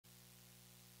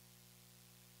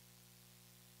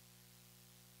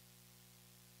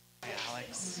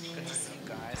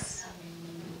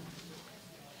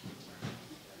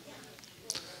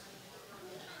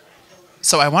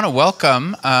So I want to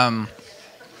welcome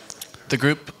the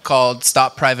group called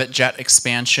Stop Private Jet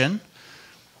Expansion.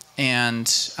 And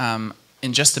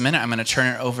in just a minute, I'm going to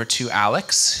turn it over to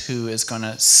Alex, who is going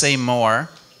to say more.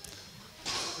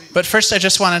 But first, I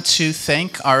just wanted to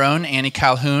thank our own Annie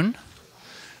Calhoun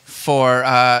for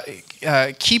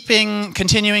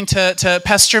continuing to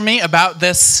pester me about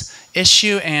this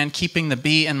issue and keeping the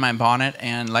bee in my bonnet.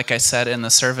 And like I said in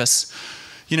the service,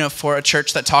 you know, for a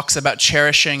church that talks about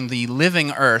cherishing the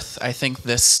living earth, I think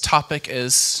this topic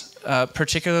is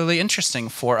particularly interesting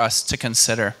for us to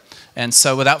consider. And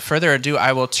so without further ado,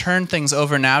 I will turn things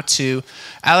over now to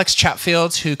Alex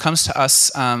Chatfield, who comes to us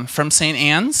from St.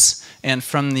 Anne's and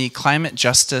from the Climate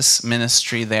Justice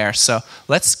Ministry there. So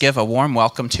let's give a warm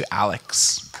welcome to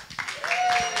Alex.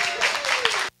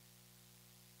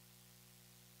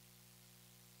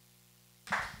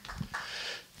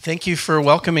 Thank you for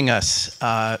welcoming us.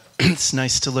 It's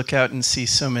nice to look out and see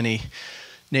so many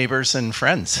neighbors and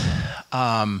friends.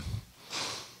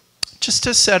 Just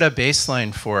to set a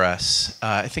baseline for us,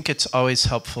 I think it's always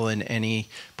helpful in any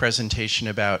presentation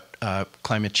about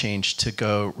climate change to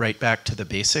go right back to the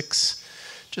basics,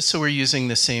 just so we're using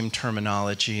the same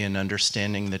terminology and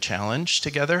understanding the challenge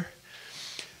together.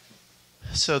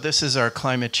 So this is our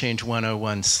Climate Change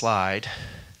 101 slide.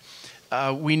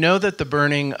 We know that the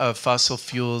burning of fossil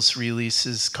fuels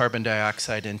releases carbon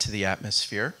dioxide into the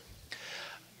atmosphere.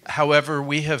 However,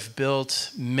 we have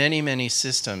built many, many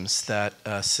systems that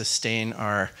sustain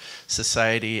our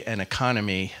society and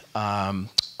economy on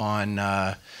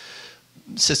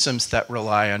systems that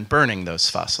rely on burning those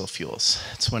fossil fuels.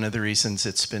 It's one of the reasons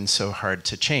it's been so hard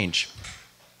to change.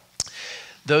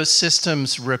 Those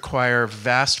systems require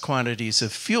vast quantities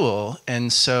of fuel,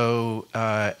 and so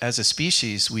as a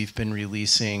species, we've been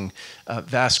releasing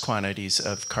vast quantities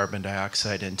of carbon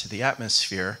dioxide into the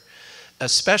atmosphere,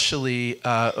 especially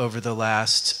over the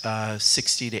last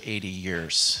 60 to 80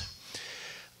 years.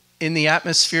 In the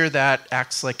atmosphere, that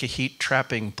acts like a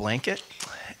heat-trapping blanket,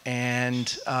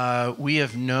 and we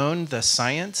have known the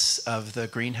science of the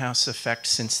greenhouse effect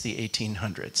since the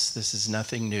 1800s. This is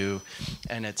nothing new,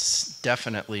 and it's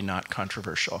definitely not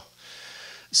controversial.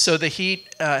 So the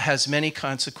heat has many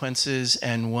consequences,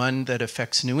 and one that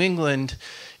affects New England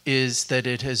is that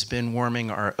it has been warming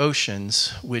our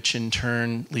oceans, which in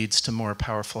turn leads to more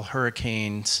powerful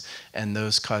hurricanes, and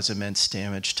those cause immense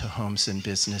damage to homes and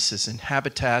businesses and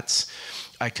habitats.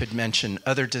 I could mention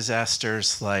other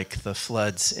disasters like the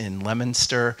floods in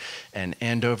Leominster and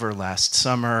Andover last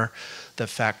summer, the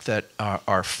fact that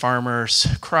our farmers'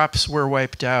 crops were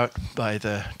wiped out by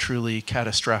the truly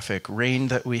catastrophic rain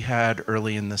that we had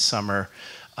early in the summer.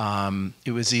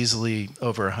 It was easily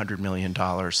over $100 million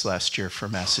last year for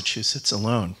Massachusetts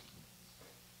alone.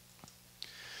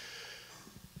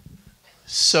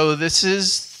 So this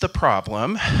is the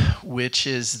problem, which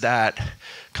is that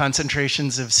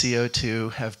concentrations of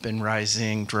CO2 have been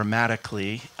rising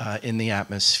dramatically in the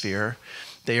atmosphere.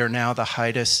 They are now the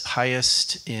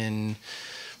highest in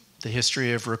the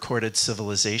history of recorded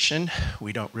civilization.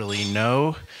 We don't really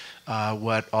know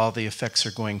what all the effects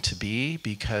are going to be,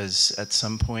 because at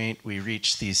some point we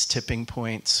reach these tipping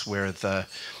points where the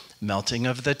melting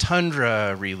of the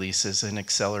tundra releases an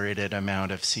accelerated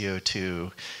amount of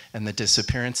CO2, and the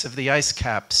disappearance of the ice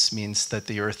caps means that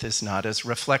the Earth is not as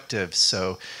reflective,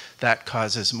 so that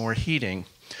causes more heating.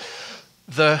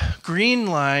 The green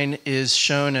line is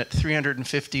shown at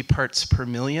 350 parts per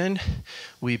million.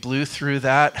 We blew through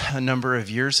that a number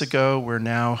of years ago. We're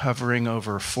now hovering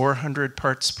over 400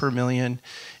 parts per million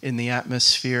in the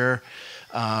atmosphere.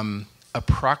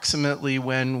 Approximately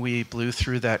when we blew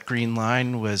through that green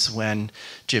line was when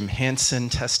Jim Hansen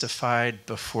testified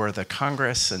before the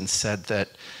Congress and said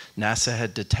that NASA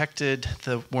had detected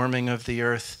the warming of the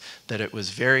Earth, that it was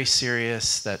very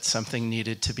serious, that something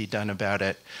needed to be done about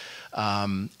it.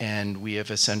 And we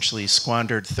have essentially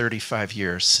squandered 35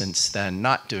 years since then,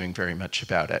 not doing very much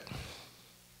about it.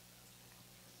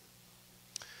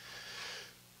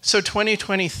 So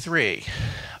 2023,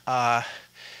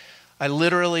 I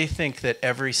literally think that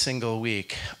every single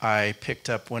week I picked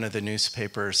up one of the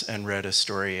newspapers and read a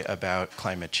story about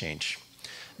climate change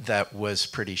that was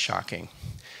pretty shocking.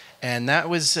 And that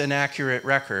was an accurate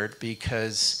record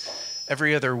because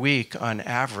every other week, on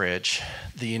average,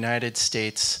 the United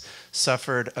States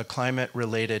suffered a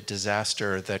climate-related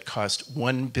disaster that cost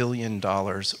 $1 billion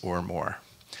or more.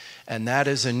 And that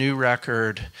is a new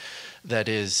record that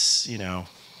is, you know,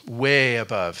 way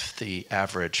above the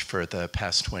average for the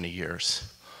past 20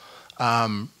 years.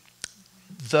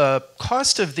 The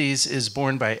cost of these is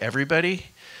borne by everybody.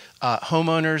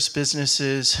 Homeowners,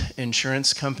 businesses,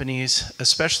 insurance companies,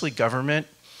 especially government.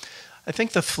 I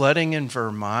think the flooding in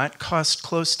Vermont cost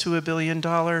close to $1 billion,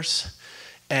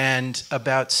 and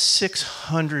about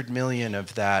 600 million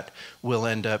of that will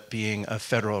end up being a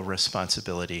federal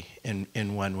responsibility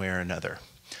in one way or another.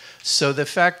 So the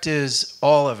fact is,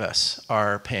 all of us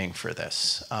are paying for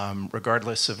this,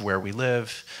 regardless of where we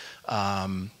live.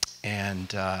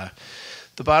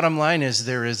 The bottom line is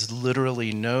there is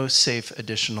literally no safe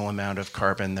additional amount of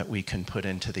carbon that we can put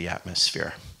into the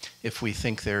atmosphere. If we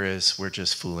think there is, we're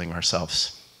just fooling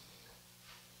ourselves.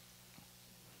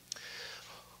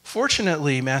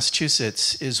 Fortunately,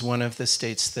 Massachusetts is one of the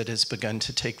states that has begun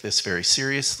to take this very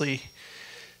seriously.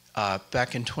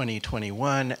 Back in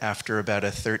 2021, after about a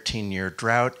 13-year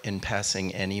drought in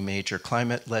passing any major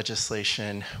climate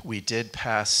legislation, we did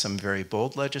pass some very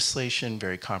bold legislation,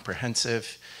 very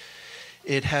comprehensive.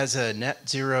 It has a net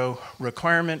zero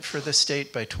requirement for the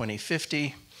state by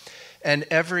 2050, and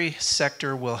every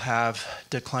sector will have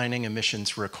declining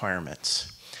emissions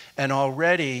requirements. And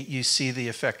already you see the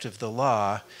effect of the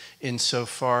law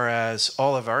insofar as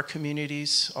all of our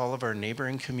communities, all of our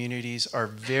neighboring communities are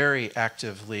very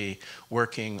actively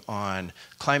working on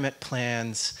climate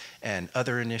plans and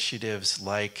other initiatives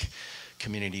like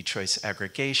community choice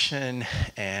aggregation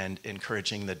and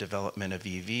encouraging the development of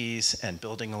EVs and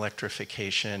building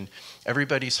electrification.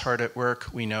 Everybody's hard at work.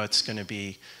 We know it's going to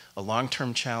be a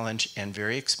long-term challenge and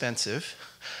very expensive,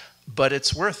 but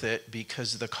it's worth it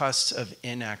because the costs of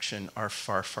inaction are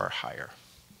far, far higher.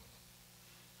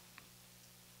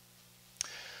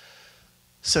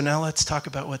 So now let's talk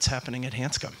about what's happening at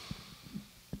Hanscom.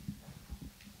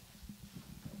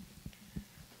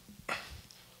 I'll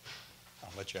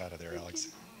let you out of there, Alex.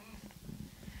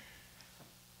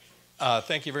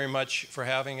 Thank you very much for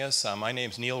having us. My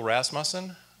name's Neil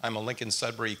Rasmussen. I'm a Lincoln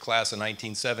Sudbury class of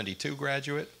 1972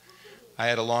 graduate. I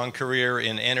had a long career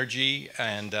in energy,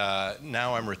 and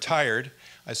now I'm retired.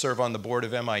 I serve on the board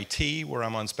of MIT, where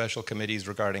I'm on special committees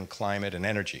regarding climate and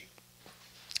energy.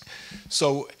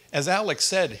 So, as Alex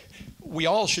said, we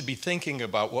all should be thinking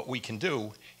about what we can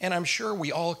do, and I'm sure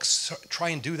we all try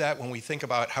and do that when we think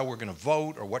about how we're going to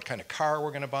vote or what kind of car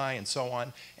we're going to buy and so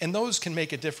on. And those can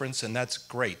make a difference, and that's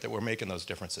great that we're making those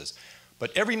differences.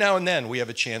 But every now and then we have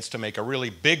a chance to make a really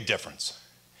big difference.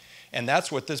 And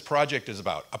that's what this project is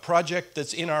about, a project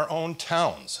that's in our own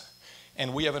towns.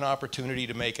 And we have an opportunity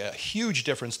to make a huge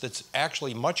difference that's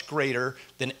actually much greater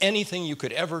than anything you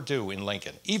could ever do in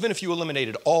Lincoln. Even if you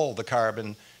eliminated all the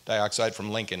carbon dioxide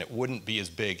from Lincoln, it wouldn't be as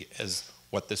big as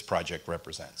what this project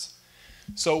represents.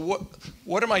 So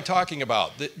what am I talking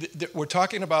about? We're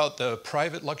talking about the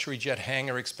private luxury jet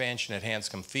hangar expansion at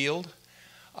Hanscom Field.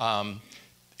 And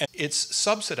it's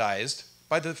subsidized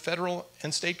by the federal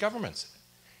and state governments.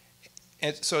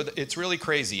 And so it's really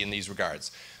crazy in these regards.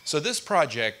 So this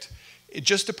project,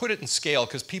 just to put it in scale,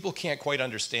 because people can't quite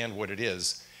understand what it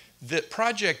is, the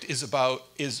project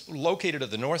is located at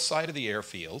the north side of the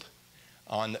airfield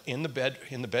in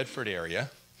the Bedford area,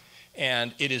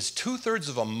 and it is 2/3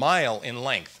 of a mile in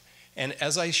length. And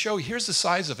as I show, here's the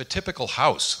size of a typical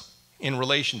house in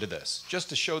relation to this, just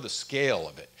to show the scale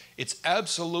of it. It's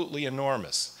absolutely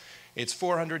enormous. It's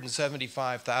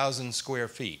 475,000 square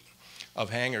feet of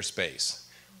hangar space,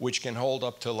 which can hold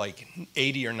up to like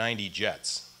 80 or 90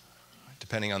 jets,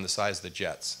 depending on the size of the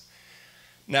jets.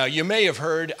 Now, you may have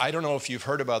heard, I don't know if you've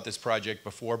heard about this project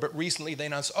before, but recently they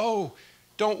announced, oh,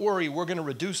 don't worry, we're going to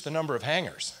reduce the number of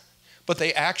hangars. But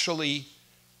they actually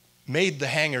made the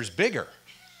hangars bigger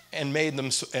and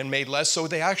made less, so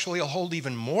they actually hold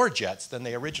even more jets than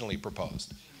they originally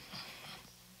proposed.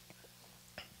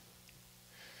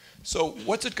 So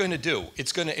what's it going to do?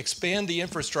 It's going to expand the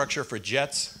infrastructure for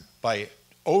jets by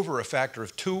over a factor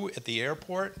of 2 at the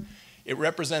airport. It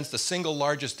represents the single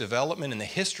largest development in the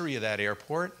history of that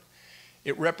airport.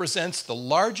 It represents the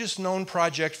largest known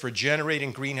project for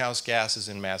generating greenhouse gases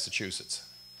in Massachusetts.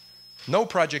 No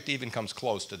project even comes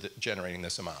close to generating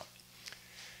this amount.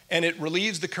 And it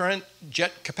relieves the current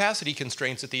jet capacity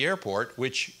constraints at the airport,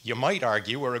 which you might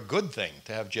argue are a good thing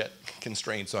to have jet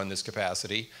constraints on this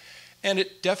capacity. And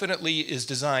it definitely is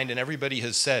designed, and everybody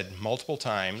has said multiple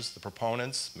times, the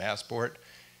proponents, Massport,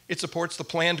 it supports the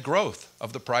planned growth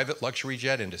of the private luxury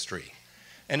jet industry.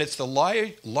 And it's the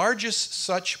largest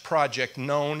such project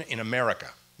known in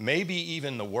America, maybe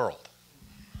even the world.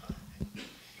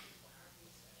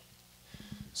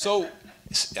 So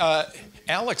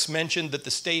Alex mentioned that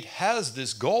the state has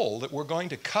this goal that we're going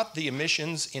to cut the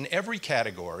emissions in every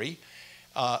category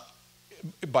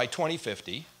by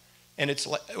 2050. And it's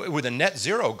with a net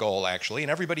zero goal, actually,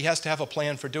 and everybody has to have a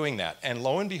plan for doing that. And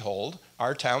lo and behold,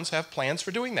 our towns have plans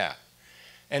for doing that.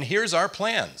 And here's our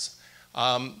plans.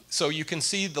 So you can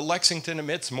see the Lexington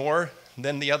emits more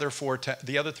than the other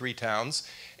three towns,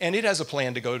 and it has a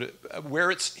plan to go to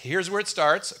here's where it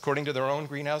starts according to their own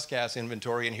greenhouse gas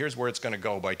inventory, and here's where it's going to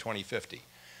go by 2050.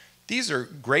 These are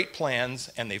great plans,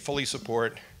 and they fully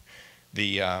support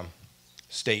the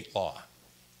state law.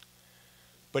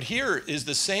 But here is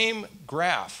the same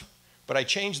graph, but I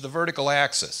changed the vertical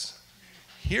axis.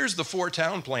 Here's the 4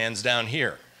 town plans down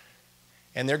here,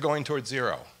 and they're going towards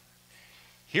zero.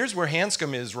 Here's where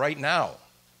Hanscom is right now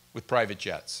with private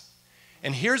jets.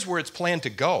 And here's where it's planned to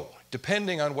go,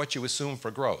 depending on what you assume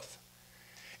for growth.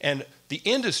 And the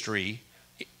industry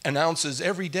announces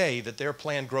every day that their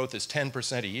planned growth is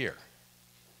 10% a year,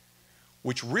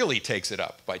 which really takes it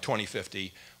up by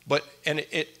 2050.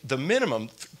 The minimum,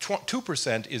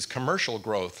 2%, is commercial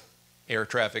growth, air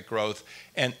traffic growth,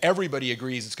 and everybody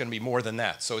agrees it's going to be more than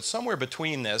that. So it's somewhere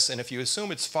between this, and if you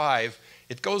assume it's 5,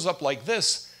 it goes up like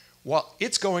this, while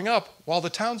it's going up while the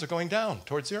towns are going down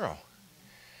towards zero.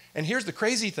 And here's the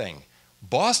crazy thing.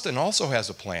 Boston also has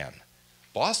a plan.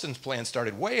 Boston's plan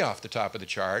started way off the top of the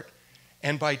chart,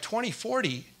 and by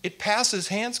 2040, it passes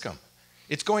Hanscom.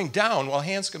 It's going down while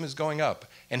Hanscom is going up,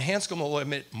 and Hanscom will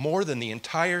emit more than the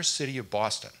entire city of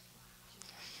Boston.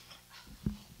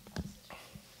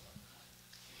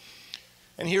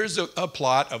 And here's a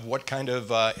plot of what kind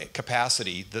of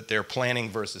capacity that they're planning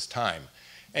versus time.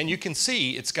 And you can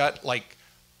see it's got like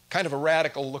kind of a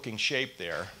radical looking shape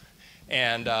there.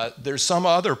 And there's some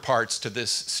other parts to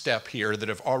this step here that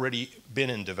have already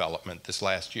been in development this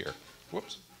last year.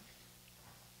 Whoops.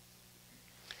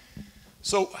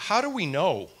 So how do we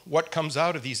know what comes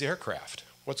out of these aircraft?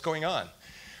 What's going on?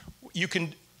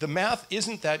 The math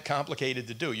isn't that complicated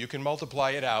to do. You can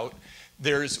multiply it out.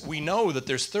 We know that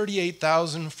there's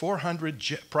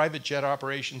 38,400 private jet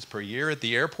operations per year at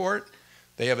the airport.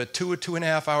 They have a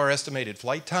 2.5 hour estimated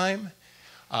flight time.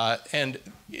 And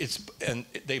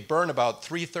they burn about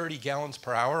 330 gallons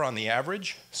per hour on the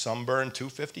average. Some burn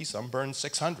 250, some burn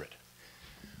 600.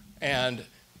 And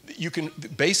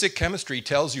basic chemistry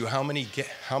tells you how many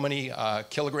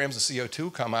kilograms of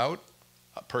CO2 come out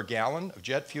per gallon of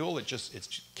jet fuel.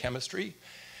 It's chemistry.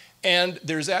 And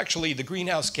there's actually the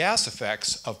greenhouse gas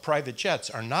effects of private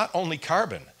jets are not only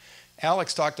carbon.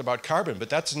 Alex talked about carbon, but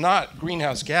that's not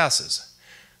greenhouse gases.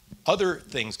 Other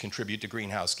things contribute to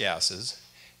greenhouse gases.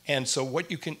 And so what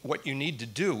you need to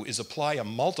do is apply a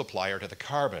multiplier to the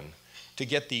carbon to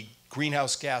get the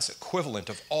greenhouse gas equivalent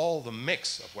of all the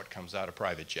mix of what comes out of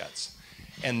private jets.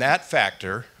 And that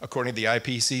factor, according to the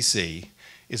IPCC,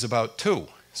 is about 2.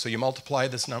 So you multiply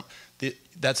this number,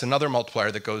 that's another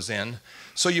multiplier that goes in.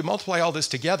 So you multiply all this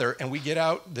together, and we get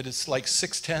out that it's like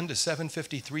 610 to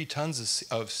 753 tons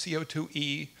of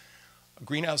CO2e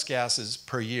greenhouse gases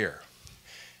per year.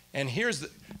 And here's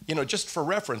just for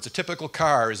reference, a typical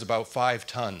car is about 5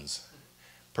 tons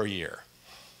per year.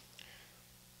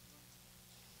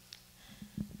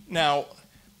 Now,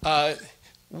 are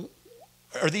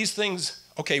these things,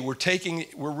 okay, we're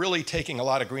really taking a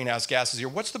lot of greenhouse gases here.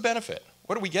 What's the benefit?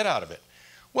 What do we get out of it?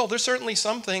 Well, there's certainly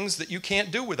some things that you can't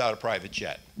do without a private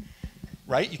jet,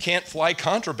 right? You can't fly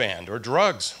contraband or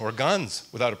drugs or guns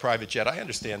without a private jet. I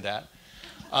understand that.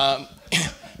 And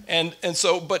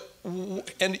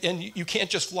you can't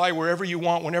just fly wherever you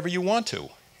want, whenever you want to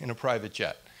in a private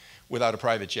jet, without a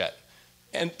private jet.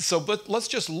 And so, but let's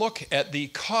just look at the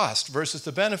cost versus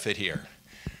the benefit here.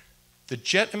 The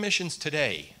jet emissions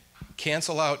today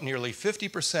cancel out nearly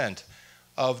 50%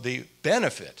 of the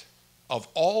benefit of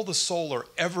all the solar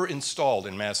ever installed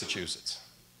in Massachusetts.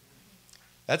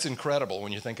 That's incredible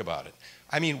when you think about it.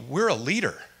 I mean, we're a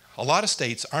leader. A lot of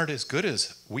states aren't as good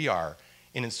as we are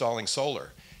in installing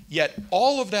solar. Yet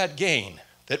all of that gain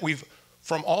that we've,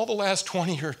 from all the last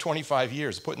 20 or 25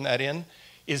 years putting that in,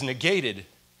 is negated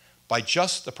by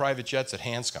just the private jets at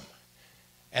Hanscom.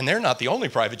 And they're not the only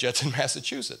private jets in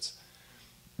Massachusetts.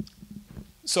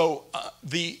 So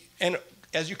and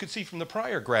as you could see from the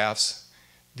prior graphs,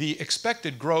 the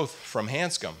expected growth from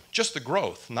Hanscom, just the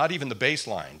growth, not even the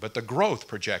baseline, but the growth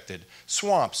projected,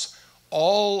 swamps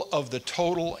all of the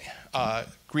total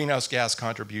greenhouse gas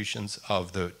contributions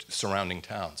of the surrounding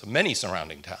towns, of many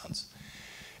surrounding towns.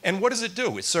 And what does it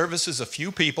do? It services a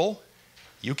few people.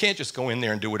 You can't just go in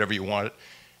there and do whatever you want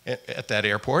at that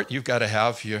airport. You've got to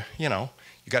have your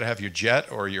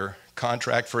jet or your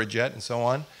contract for a jet and so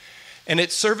on. And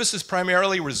it services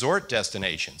primarily resort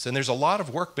destinations. And there's a lot of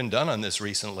work been done on this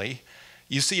recently.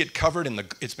 You see it covered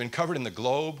it's been covered in the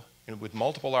Globe with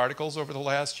multiple articles over the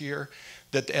last year,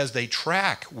 that as they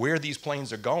track where these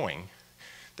planes are going,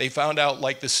 they found out,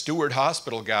 like the Steward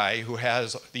Hospital guy who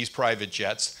has these private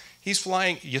jets, he's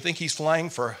flying, you think he's flying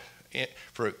for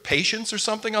patients or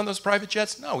something on those private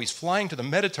jets? No, he's flying to the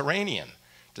Mediterranean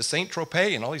to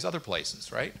Saint-Tropez and all these other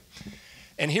places, right?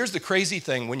 And here's the crazy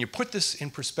thing. When you put this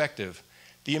in perspective,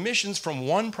 the emissions from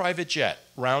one private jet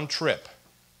round trip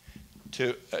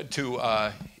to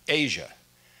Asia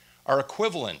are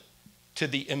equivalent to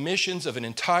the emissions of an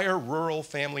entire rural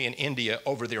family in India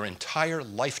over their entire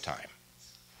lifetime.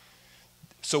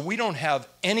 So we don't have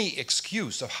any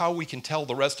excuse of how we can tell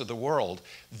the rest of the world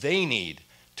they need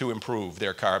to improve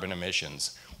their carbon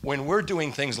emissions when we're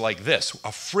doing things like this.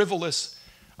 A frivolous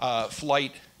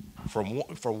flight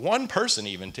for one person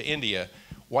even to India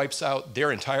wipes out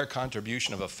their entire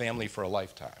contribution of a family for a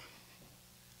lifetime.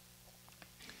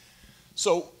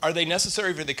 So are they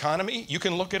necessary for the economy? You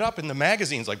can look it up in the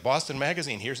magazines like Boston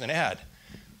Magazine. Here's an ad.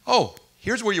 Oh,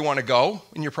 here's where you want to go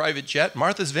in your private jet,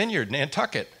 Martha's Vineyard,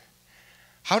 Nantucket.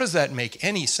 How does that make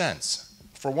any sense?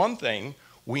 For one thing,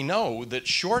 we know that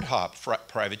short hop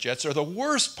private jets are the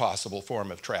worst possible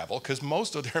form of travel because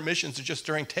most of their emissions are just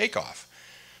during takeoff.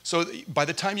 So by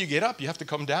the time you get up, you have to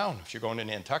come down if you're going to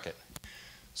Nantucket.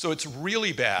 So it's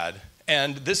really bad.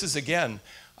 And this is, again,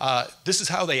 this is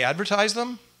how they advertise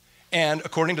them. And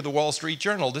according to the Wall Street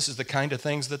Journal, this is the kind of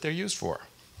things that they're used for.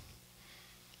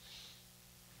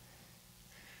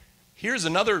 Here's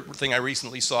another thing I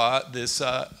recently saw,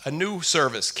 a new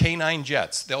service, K9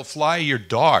 Jets. They'll fly your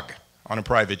dog on a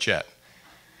private jet.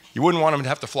 You wouldn't want them to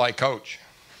have to fly coach.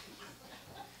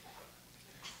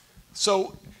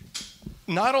 So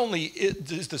not only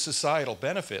is the societal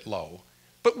benefit low,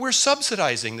 but we're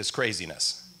subsidizing this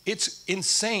craziness. It's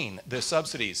insane, the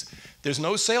subsidies. There's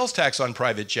no sales tax on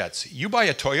private jets. You buy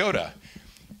a Toyota,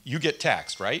 you get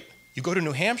taxed, right? You go to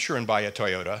New Hampshire and buy a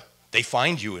Toyota, they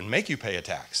find you and make you pay a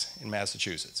tax in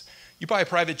Massachusetts. You buy a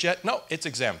private jet, no, it's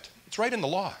exempt. It's right in the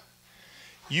law.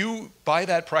 You buy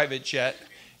that private jet,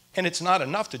 and it's not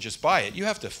enough to just buy it. You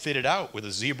have to fit it out with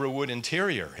a zebra wood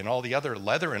interior and all the other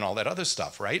leather and all that other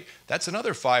stuff, right? That's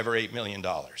another $5 or $8 million.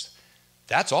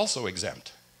 That's also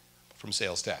exempt from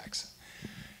sales tax.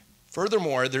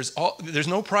 Furthermore, there's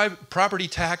no property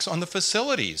tax on the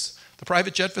facilities, the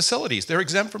private jet facilities. They're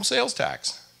exempt from sales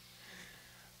tax.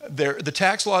 The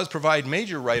tax laws provide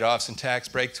major write-offs and tax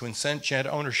breaks to incent jet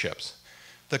ownerships.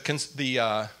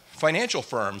 The financial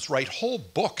firms write whole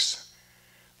books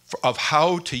of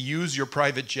how to use your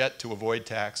private jet to avoid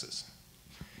taxes.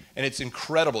 And it's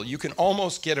incredible. You can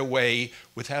almost get away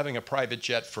with having a private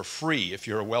jet for free if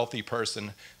you're a wealthy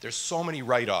person. There's so many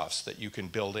write-offs that you can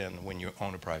build in when you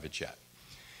own a private jet.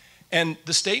 And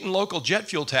the state and local jet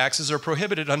fuel taxes are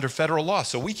prohibited under federal law.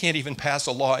 So we can't even pass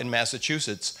a law in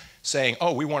Massachusetts saying,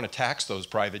 oh, we want to tax those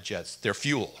private jets, their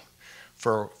fuel,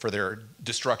 for their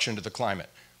destruction to the climate.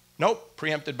 Nope,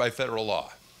 preempted by federal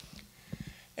law.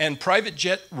 And private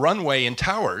jet runway and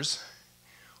towers,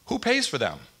 who pays for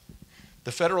them?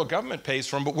 The federal government pays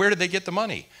for them, but where do they get the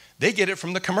money? They get it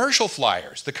from the commercial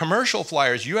flyers. The commercial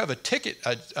flyers, you have a ticket,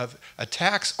 a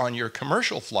tax on your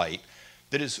commercial flight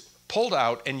that is pulled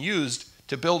out and used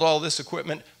to build all this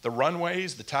equipment, the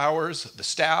runways, the towers, the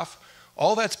staff,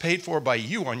 all that's paid for by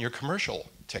you on your commercial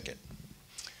ticket.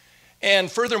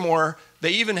 And furthermore, they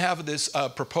even have this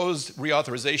proposed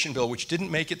reauthorization bill, which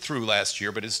didn't make it through last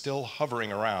year, but is still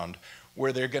hovering around,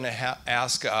 where they're going to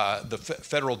ask the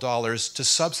federal dollars to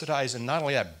subsidize and not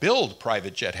only that, build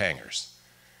private jet hangars.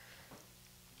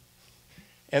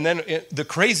 And then the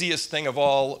craziest thing of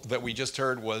all that we just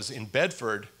heard was in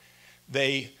Bedford,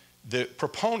 the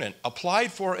proponent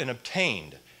applied for and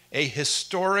obtained a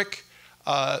historic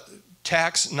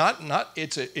tax,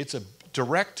 it's a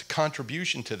direct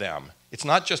contribution to them. It's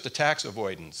not just a tax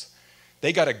avoidance.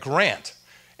 They got a grant.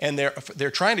 And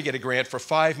they're trying to get a grant for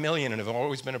 $5 million and have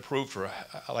always been approved for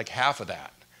like half of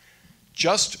that.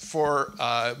 Just for,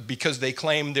 because they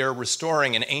claim they're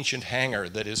restoring an ancient hangar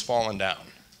that has fallen down.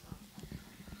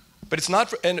 But it's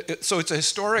not, and so it's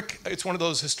it's one of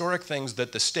those historic things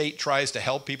that the state tries to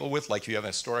help people with, like if you have a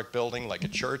historic building, like a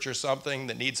church or something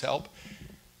that needs help.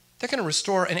 They're going to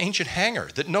restore an ancient hangar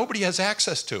that nobody has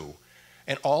access to.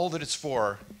 And all that it's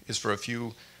for is for a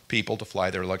few people to fly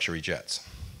their luxury jets.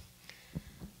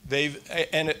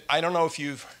 I don't know if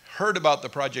you've heard about the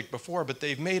project before, but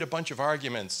they've made a bunch of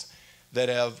arguments that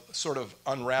have sort of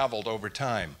unraveled over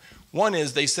time. One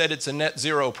is they said it's a net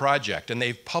zero project, and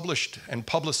they've published and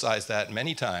publicized that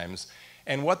many times.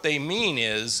 And what they mean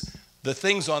is the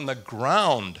things on the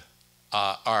ground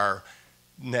are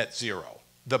net zero.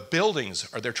 The buildings,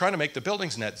 they're trying to make the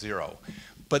buildings net zero.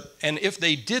 And if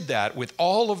they did that with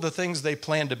all of the things they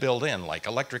plan to build in, like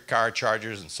electric car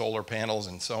chargers and solar panels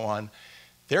and so on,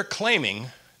 they're claiming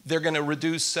they're going to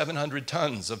reduce 700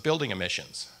 tons of building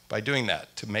emissions by doing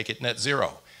that to make it net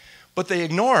zero. But they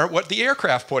ignore what the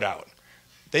aircraft put out.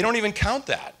 They don't even count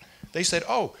that. They said,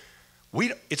 oh,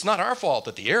 It's not our fault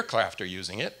that the aircraft are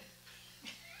using it.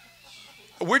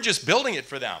 We're just building it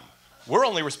for them. We're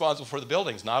only responsible for the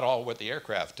buildings, not all what the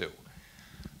aircraft do.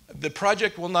 The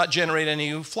project will not generate any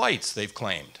new flights, they've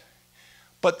claimed.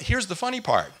 But here's the funny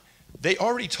part. They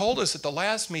already told us at the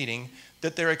last meeting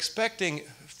that they're expecting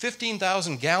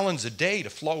 15,000 gallons a day to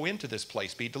flow into this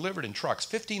place, be delivered in trucks.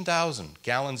 15,000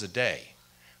 gallons a day,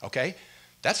 okay?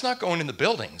 That's not going in the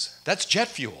buildings. That's jet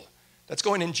fuel. That's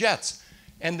going in jets.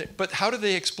 But how do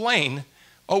they explain,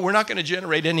 oh, we're not going to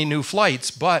generate any new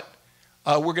flights, but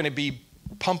we're going to be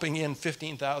pumping in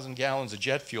 15,000 gallons of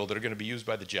jet fuel that are going to be used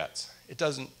by the jets? It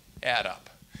doesn't add up.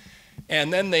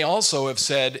 And then they also have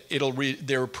said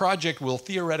their project will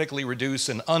theoretically reduce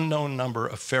an unknown number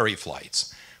of ferry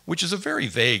flights, which is a very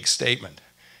vague statement.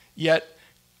 Yet,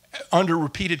 under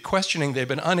repeated questioning, they've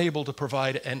been unable to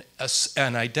provide and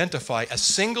identify a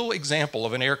single example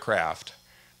of an aircraft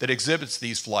that exhibits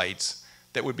these flights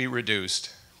that would be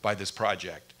reduced by this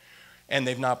project. And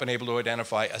they've not been able to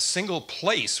identify a single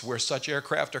place where such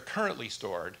aircraft are currently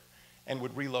stored and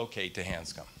would relocate to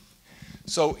Hanscom.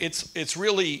 So it's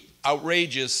really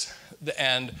outrageous,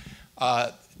 and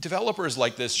developers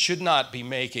like this should not be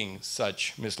making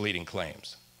such misleading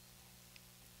claims.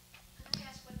 Can I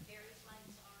ask what ferry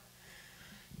flights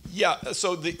are? Yeah,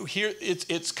 so here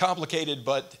it's complicated,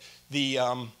 but the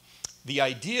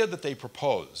idea that they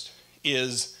proposed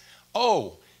is,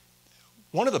 oh,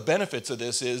 one of the benefits of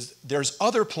this is there's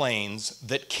other planes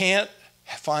that can't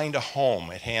find a home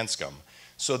at Hanscom.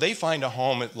 So they find a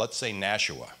home at, let's say,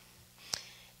 Nashua.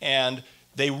 And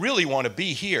they really want to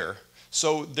be here.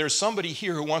 So there's somebody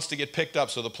here who wants to get picked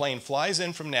up. So the plane flies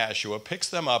in from Nashua, picks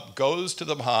them up, goes to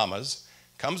the Bahamas,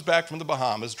 comes back from the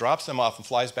Bahamas, drops them off, and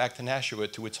flies back to Nashua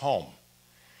to its home.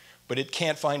 But it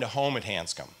can't find a home at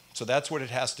Hanscom. So that's what it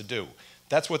has to do.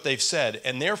 That's what they've said.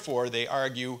 And therefore, they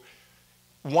argue,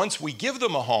 once we give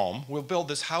them a home, we'll build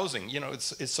this housing. You know,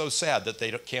 it's so sad that they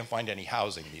can't find any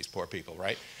housing, these poor people,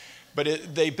 right?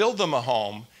 But they build them a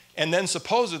home, and then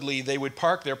supposedly they would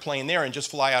park their plane there and just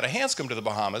fly out of Hanscom to the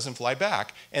Bahamas and fly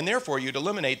back. And therefore, you'd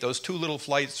eliminate those 2 little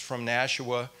flights from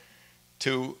Nashua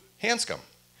to Hanscom,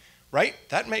 right?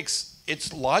 That makes,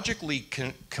 it's logically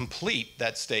complete,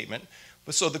 that statement.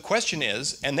 But so the question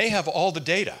is, and they have all the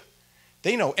data.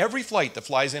 They know every flight that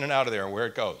flies in and out of there and where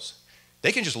it goes.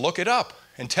 They can just look it up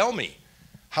and tell me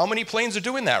how many planes are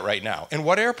doing that right now and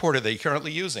what airport are they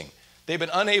currently using. They've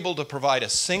been unable to provide a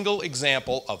single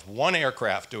example of one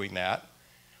aircraft doing that,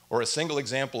 or a single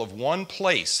example of one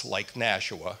place like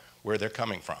Nashua where they're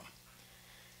coming from.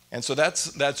 And so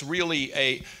that's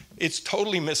really it's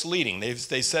totally misleading.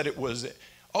 They said it was,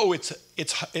 oh,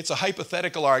 it's a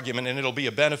hypothetical argument and it'll be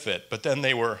a benefit, but then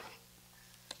they were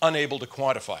unable to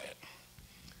quantify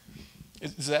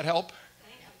it. Does that help?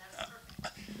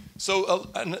 So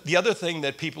the other thing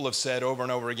that people have said over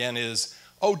and over again is,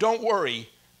 oh, don't worry,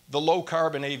 the low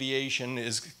carbon aviation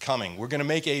is coming. We're going to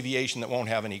make aviation that won't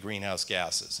have any greenhouse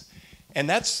gases. And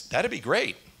that'd be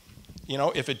great. You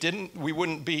know, if it didn't, we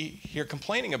wouldn't be here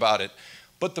complaining about it.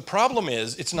 But the problem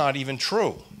is, it's not even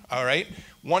true, all right?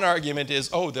 One argument is,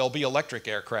 oh, there'll be electric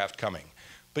aircraft coming.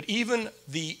 But even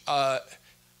the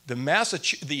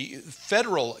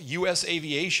federal U.S.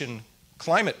 aviation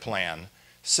climate plan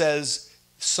says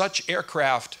such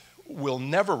aircraft will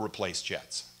never replace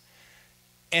jets.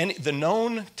 And the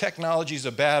known technologies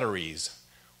of batteries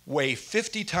weigh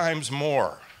 50 times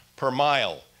more per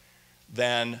mile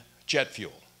than jet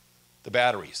fuel, the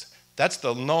batteries. That's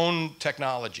the known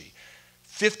technology,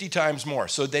 50 times more.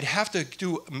 So they'd have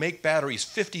to make batteries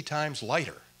 50 times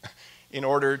lighter in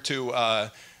order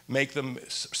to make them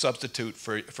substitute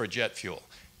for jet fuel.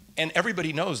 And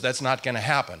everybody knows that's not going to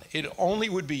happen. It only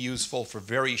would be useful for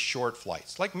very short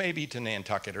flights, like maybe to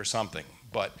Nantucket or something,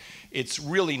 but it's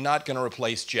really not going to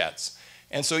replace jets.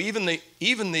 And so even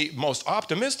the most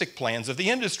optimistic plans of the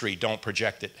industry don't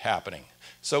project it happening.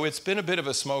 So it's been a bit of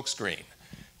a smokescreen.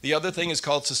 The other thing is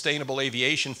called sustainable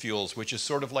aviation fuels, which is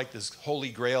sort of like this holy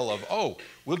grail of, oh,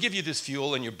 we'll give you this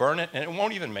fuel and you burn it and it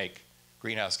won't even make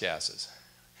greenhouse gases.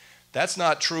 That's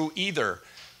not true either,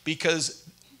 because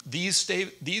these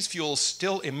fuels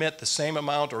still emit the same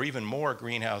amount or even more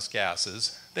greenhouse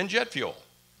gases than jet fuel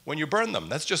when you burn them.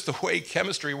 That's just the way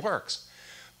chemistry works.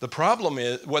 The problem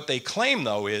is, what they claim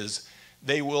though is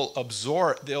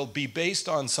they'll be based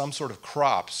on some sort of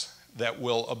crops that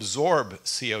will absorb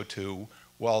CO2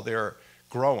 while they're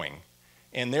growing,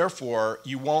 and therefore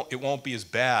it won't be as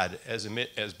bad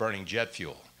as burning jet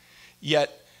fuel.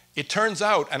 Yet it turns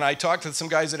out, and I talked to some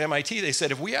guys at MIT, they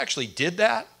said if we actually did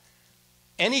that,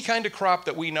 any kind of crop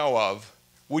that we know of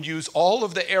would use all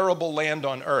of the arable land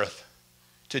on Earth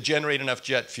to generate enough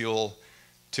jet fuel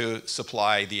to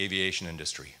supply the aviation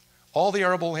industry. All the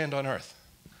arable land on Earth.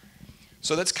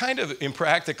 So that's kind of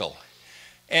impractical.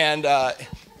 And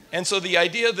so the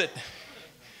idea that,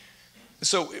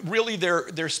 so really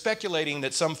they're speculating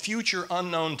that some future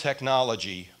unknown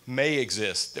technology may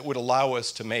exist that would allow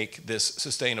us to make this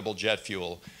sustainable jet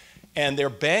fuel. And they're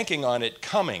banking on it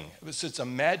coming. It's a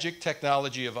magic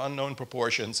technology of unknown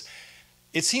proportions.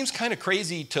 It seems kind of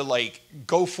crazy to like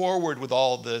go forward with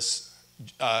all this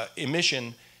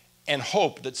emission and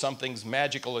hope that something's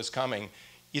magical is coming.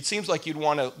 It seems like you'd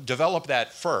want to develop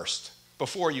that first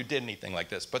before you did anything like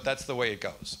this, but that's the way it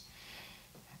goes.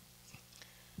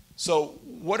 So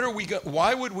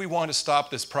why would we want to stop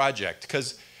this project?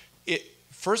 Because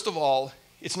first of all,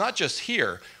 it's not just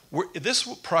here. This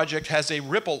project has a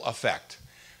ripple effect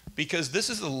because this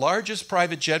is the largest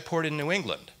private jet port in New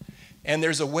England. And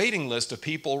there's a waiting list of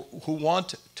people who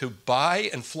want to buy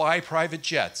and fly private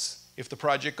jets if the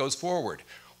project goes forward.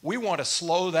 We want to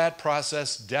slow that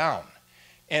process down.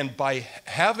 And by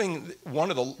having one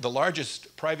of the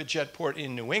largest private jet port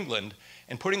in New England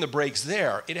and putting the brakes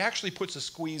there, it actually puts a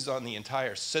squeeze on the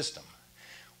entire system,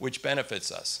 which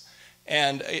benefits us.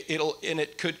 And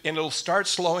it'll start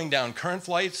slowing down current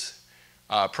flights,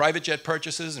 private jet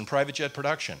purchases, and private jet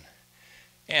production.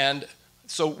 And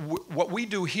so what we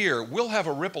do here will have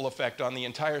a ripple effect on the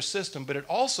entire system, but it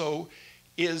also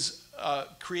is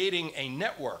creating a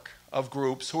network of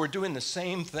groups who are doing the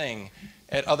same thing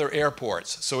at other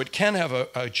airports. So it can have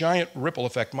a giant ripple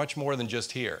effect, much more than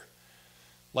just here.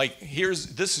 Like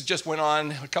this just went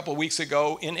on a couple of weeks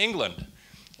ago in England.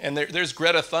 And there's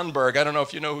Greta Thunberg, I don't know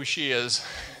if you know who she is,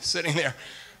 sitting there.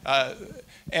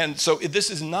 And so this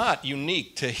is not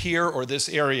unique to here or this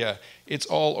area, it's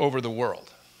all over the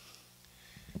world.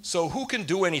 So who can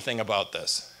do anything about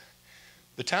this?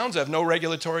 The towns have no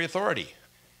regulatory authority.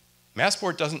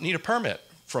 Massport doesn't need a permit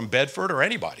from Bedford or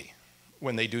anybody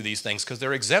when they do these things because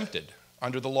they're exempted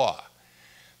under the law.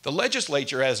 The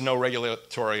legislature has no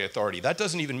regulatory authority. That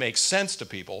doesn't even make sense to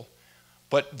people,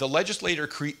 but the legislature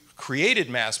created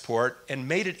Massport and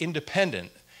made it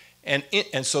independent, and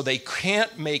so they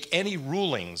can't make any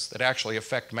rulings that actually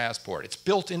affect Massport. It's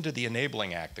built into the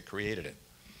Enabling Act that created it.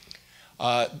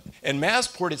 And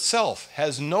Massport itself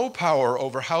has no power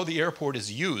over how the airport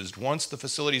is used once the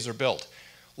facilities are built.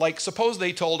 Like, suppose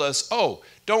they told us, oh,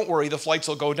 don't worry, the flights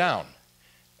will go down.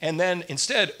 And then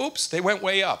instead, oops, they went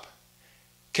way up.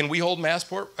 Can we hold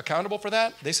Massport accountable for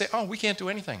that? They say, oh, we can't do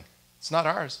anything. It's not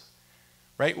ours.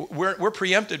 Right? We're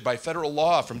preempted by federal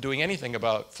law from doing anything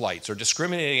about flights or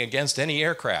discriminating against any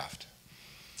aircraft.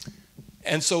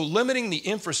 And so limiting the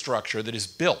infrastructure that is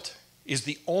built is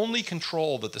the only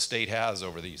control that the state has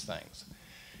over these things.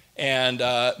 And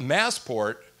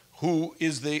Massport, who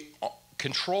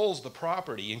controls the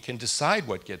property and can decide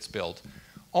what gets built,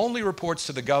 only reports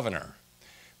to the governor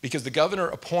because the governor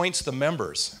appoints the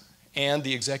members and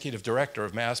the executive director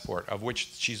of Massport, of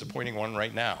which she's appointing one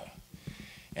right now.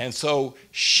 And so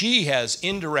she has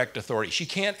indirect authority. She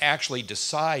can't actually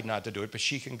decide not to do it, but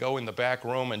she can go in the back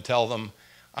room and tell them,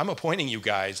 I'm appointing you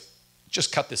guys,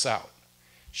 just cut this out.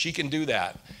 She can do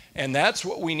that. And that's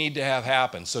what we need to have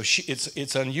happen. So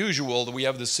it's unusual that we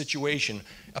have this situation.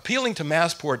 Appealing to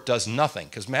Massport does nothing,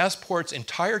 because Massport's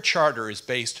entire charter is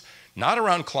based not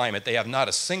around climate. They have not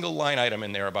a single line item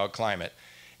in there about climate.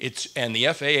 And the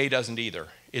FAA doesn't either.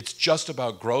 It's just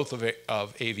about growth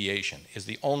of aviation is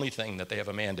the only thing that they have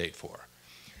a mandate for.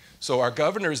 So our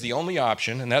governor is the only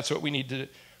option, and that's what we need to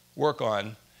work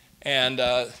on. And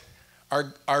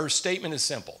our statement is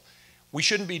simple. We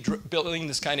shouldn't be building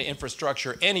this kind of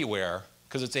infrastructure anywhere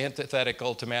because it's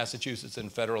antithetical to Massachusetts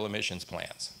and federal emissions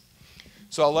plans.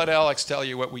 So I'll let Alex tell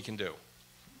you what we can do.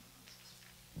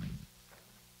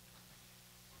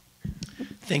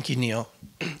 Thank you, Neil.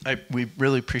 We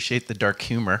really appreciate the dark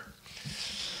humor.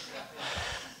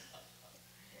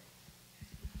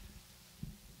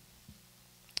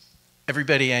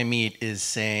 Everybody I meet is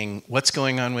saying, what's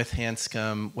going on with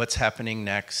Hanscom? What's happening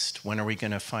next? When are we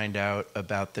going to find out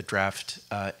about the draft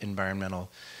environmental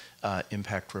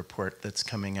impact report that's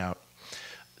coming out?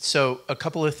 So a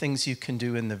couple of things you can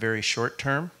do in the very short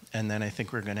term, and then I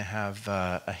think we're going to have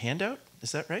a handout,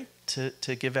 is that right,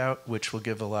 to give out, which will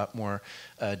give a lot more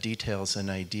details and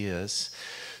ideas.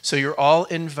 So you're all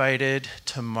invited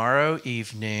tomorrow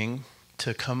evening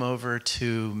to come over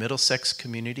to Middlesex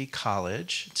Community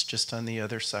College. It's just on the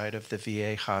other side of the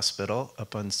VA hospital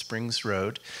up on Springs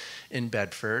Road in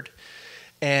Bedford.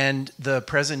 And the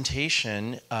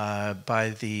presentation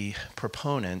by the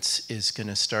proponents is going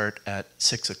to start at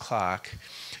 6 o'clock.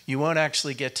 You won't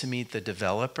actually get to meet the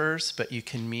developers, but you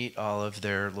can meet all of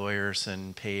their lawyers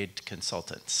and paid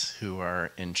consultants who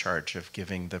are in charge of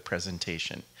giving the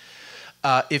presentation.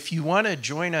 If you want to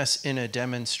join us in a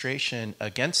demonstration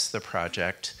against the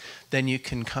project, then you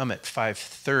can come at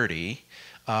 5:30.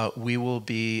 We will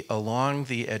be along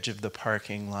the edge of the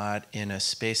parking lot in a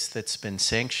space that's been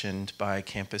sanctioned by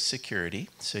campus security,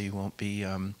 so you won't be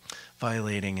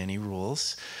violating any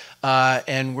rules.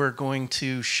 And we're going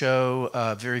to show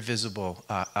very visible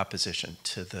opposition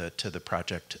to the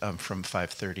project from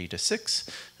 5:30 to 6,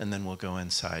 and then we'll go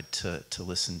inside to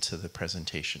listen to the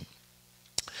presentation.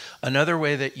 Another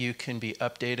way that you can be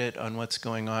updated on what's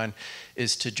going on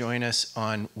is to join us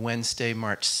on Wednesday,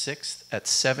 March 6th at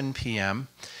 7 p.m.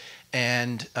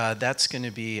 And that's going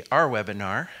to be our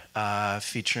webinar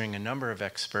featuring a number of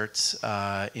experts,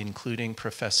 including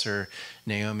Professor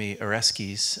Naomi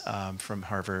Oreskes from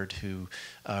Harvard, who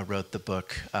wrote the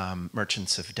book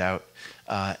Merchants of Doubt.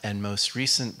 And most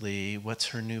recently, what's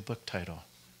her new book title?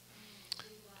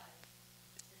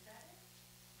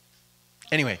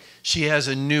 Anyway, she has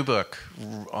a new book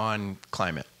on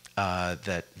climate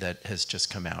that has just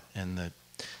come out, and the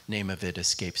name of it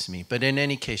escapes me. But in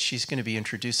any case, she's going to be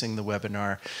introducing the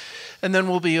webinar, and then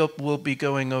we'll be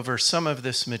going over some of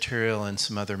this material and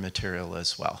some other material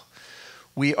as well.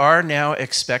 We are now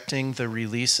expecting the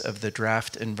release of the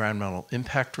draft environmental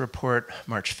impact report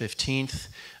March 15th.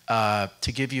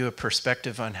 To give you a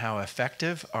perspective on how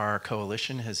effective our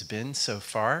coalition has been so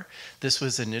far, this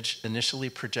was initially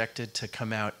projected to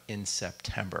come out in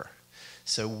September.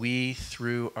 So we,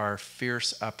 through our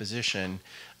fierce opposition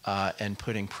and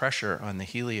putting pressure on the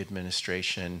Healy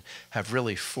administration, have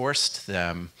really forced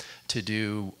them to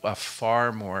do a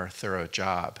far more thorough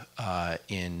job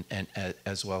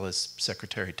as well as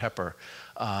Secretary Tepper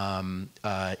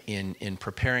in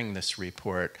preparing this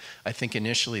report. I think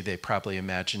initially they probably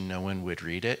imagined no one would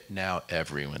read it. Now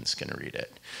everyone's going to read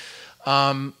it.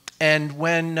 And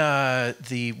when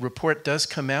the report does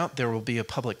come out, there will be a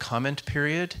public comment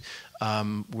period.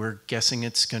 We're guessing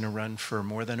it's going to run for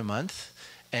more than a month.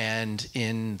 And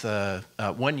in the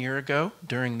 1 year ago,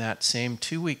 during that same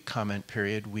 2-week comment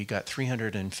period, we got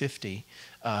 350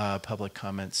 public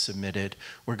comments submitted.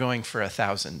 We're going for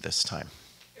 1,000 this time.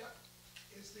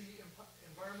 Is the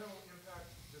environmental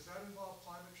impact, does that involve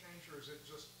climate change, or is it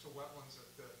just to wetlands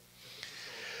at the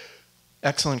facility?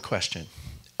 Excellent question.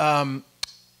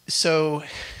 So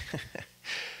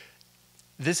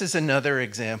this is another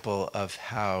example of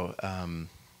how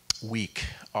weak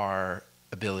our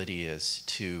ability is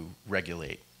to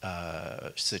regulate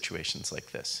situations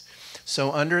like this.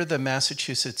 So under the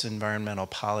Massachusetts Environmental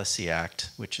Policy Act,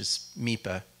 which is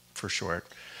MEPA for short,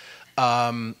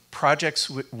 projects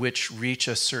which reach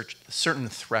a certain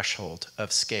threshold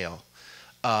of scale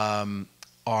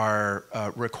are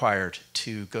required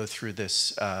to go through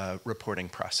this reporting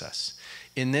process.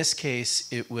 In this case,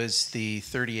 it was the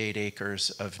 38 acres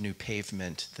of new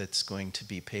pavement that's going to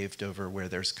be paved over where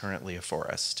there's currently a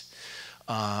forest.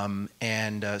 So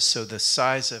the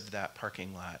size of that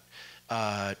parking lot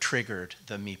triggered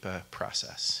the MEPA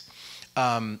process.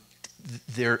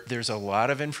 There's a lot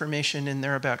of information in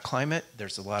there about climate.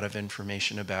 There's a lot of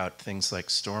information about things like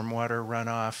stormwater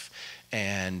runoff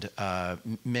and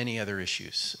many other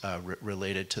issues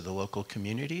related to the local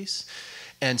communities.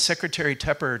 And Secretary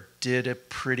Tepper did a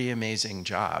pretty amazing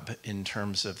job in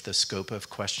terms of the scope of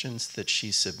questions that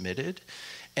she submitted.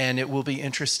 And it will be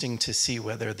interesting to see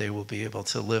whether they will be able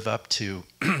to live up to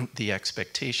the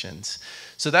expectations.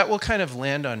 So that will kind of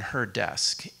land on her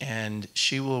desk, and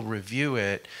she will review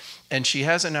it. And she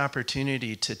has an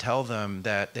opportunity to tell them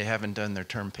that they haven't done their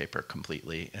term paper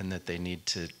completely and that they need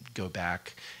to go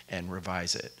back and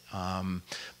revise it.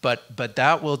 But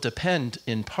that will depend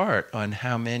in part on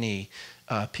how many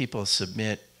people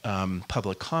submit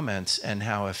public comments and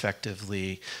how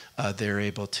effectively they're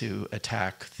able to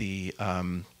attack the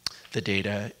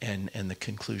data and the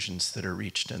conclusions that are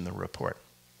reached in the report.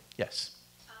 Yes?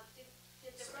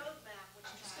 Did the roadmap, which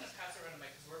I'm just going to pass it around to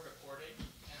Mike because we're recording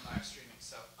and live streaming.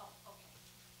 So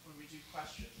when we do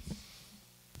questions,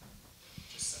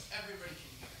 just so everybody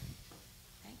can hear.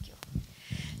 Thank you.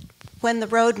 When the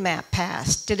roadmap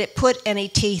passed, did it put any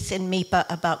teeth in MEPA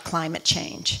about climate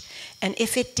change? And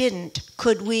if it didn't,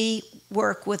 could we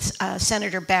work with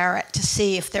Senator Barrett to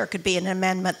see if there could be an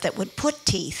amendment that would put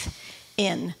teeth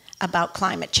in about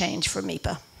climate change for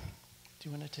MEPA? Do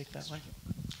you want to take that one?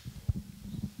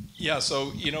 Yeah,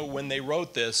 so, you know, when they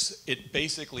wrote this, it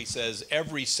basically says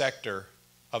every sector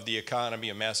of the economy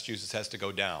of Massachusetts has to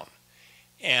go down.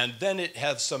 And then it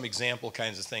has some example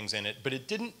kinds of things in it, but it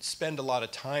didn't spend a lot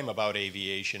of time about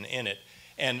aviation in it.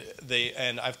 And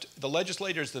the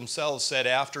legislators themselves said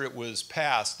after it was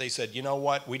passed, they said, you know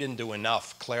what, we didn't do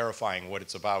enough clarifying what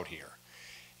it's about here.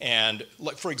 And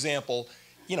for example,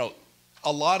 you know,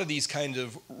 a lot of these kinds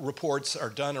of reports are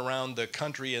done around the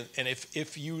country, and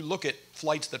if you look at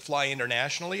flights that fly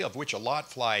internationally, of which a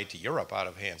lot fly to Europe out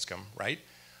of Hanscom, right?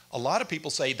 A lot of people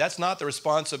say that's not the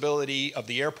responsibility of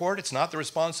the airport, it's not the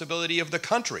responsibility of the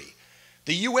country.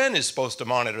 The UN is supposed to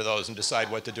monitor those and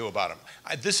decide what to do about them.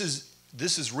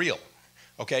 This is real,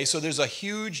 okay? So there's a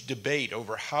huge debate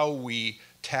over how we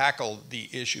tackle the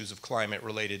issues of climate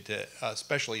related to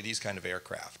especially these kind of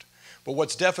aircraft. But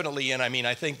what's definitely in, I mean,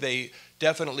 I think they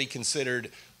definitely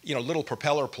considered, you know, little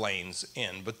propeller planes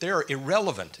in, but they're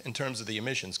irrelevant in terms of the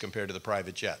emissions compared to the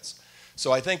private jets.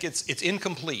 So I think it's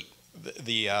incomplete.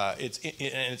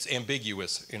 It's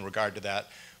ambiguous in regard to that.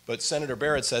 But Senator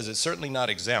Barrett says it's certainly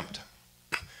not exempt,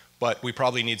 but we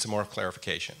probably need some more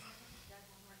clarification.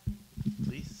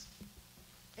 Please.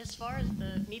 As far as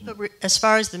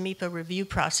the MEPA review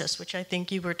process, which I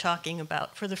think you were talking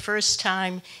about, for the first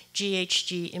time,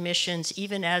 GHG emissions,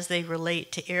 even as they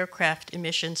relate to aircraft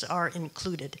emissions, are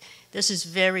included. This is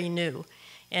very new,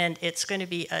 and it's going to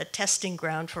be a testing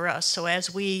ground for us. So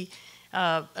as we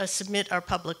submit our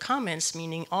public comments,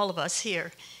 meaning all of us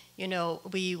here, you know,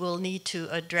 we will need to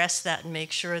address that and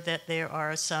make sure that there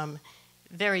are some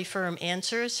very firm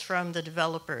answers from the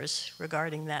developers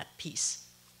regarding that piece.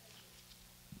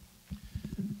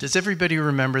 Does everybody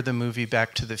remember the movie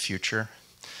Back to the Future?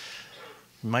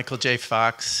 Michael J.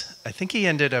 Fox, I think he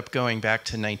ended up going back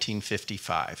to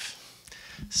 1955.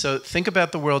 So think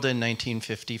about the world in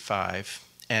 1955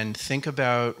 and think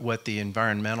about what the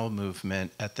environmental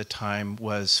movement at the time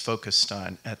was focused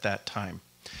on at that time.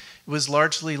 It was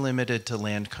largely limited to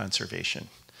land conservation.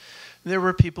 There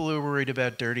were people who were worried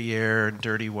about dirty air,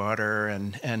 dirty water,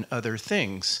 and other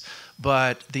things.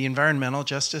 But the environmental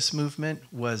justice movement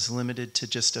was limited to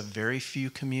just a very few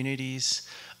communities,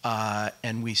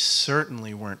 and we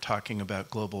certainly weren't talking about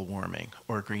global warming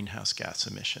or greenhouse gas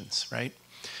emissions, right?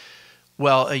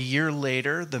 Well, a year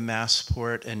later, the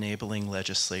Massport enabling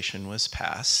legislation was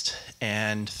passed,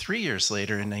 and 3 years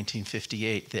later, in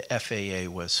 1958, the FAA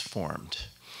was formed.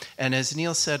 And as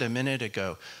Neil said a minute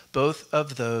ago, both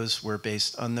of those were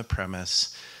based on the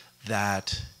premise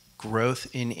that growth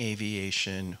in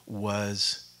aviation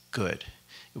was good.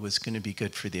 It was going to be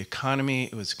good for the economy,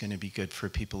 it was going to be good for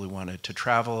people who wanted to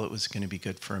travel, it was going to be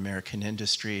good for American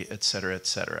industry, et cetera, et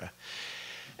cetera.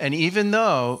 And even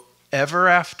though ever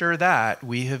after that,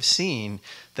 we have seen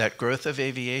that growth of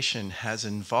aviation has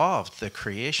involved the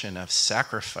creation of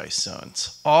sacrifice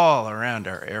zones all around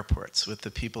our airports with the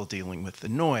people dealing with the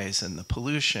noise and the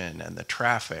pollution and the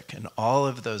traffic and all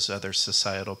of those other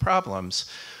societal problems.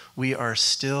 We are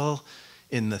still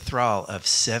in the thrall of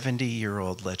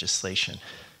 70-year-old legislation.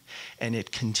 And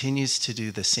it continues to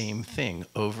do the same thing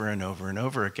over and over and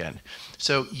over again.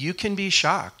 So you can be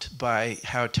shocked by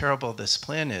how terrible this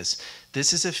plan is.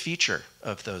 This is a feature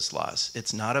of those laws.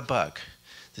 It's not a bug.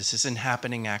 This isn't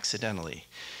happening accidentally.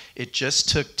 It just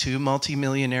took two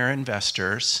multimillionaire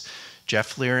investors,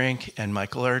 Jeff Leerink and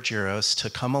Michael Argyros, to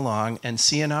come along and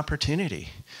see an opportunity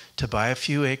to buy a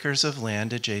few acres of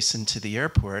land adjacent to the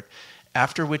airport,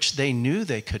 after which they knew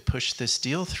they could push this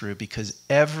deal through because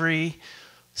every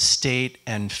state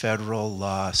and federal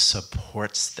law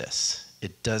supports this.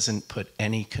 It doesn't put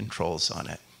any controls on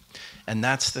it. And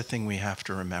that's the thing we have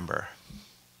to remember.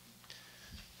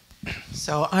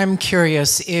 So I'm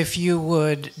curious if you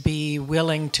would be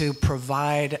willing to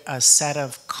provide a set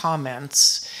of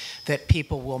comments that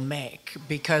people will make,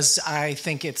 because I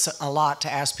think it's a lot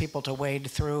to ask people to wade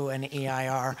through an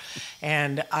EIR.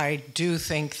 And I do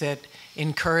think that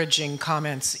encouraging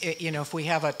comments, you know, if we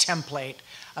have a template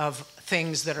of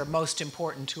things that are most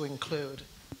important to include.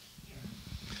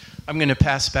 I'm going to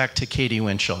pass back to Katie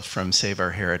Winchell from Save Our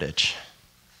Heritage.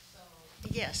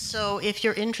 Yes, so if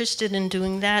you're interested in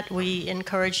doing that, we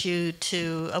encourage you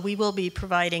to, we will be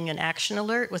providing an action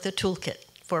alert with a toolkit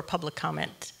for public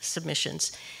comment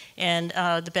submissions. And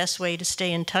the best way to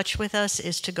stay in touch with us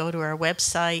is to go to our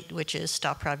website, which is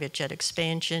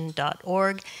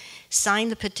stopprivatejetexpansion.org. Sign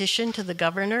the petition to the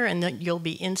governor, and then you'll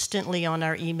be instantly on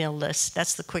our email list.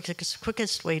 That's the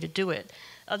quickest way to do it.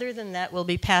 Other than that, we'll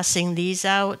be passing these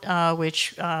out,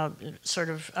 which sort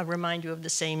of remind you of the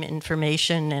same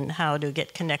information and how to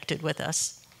get connected with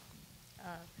us.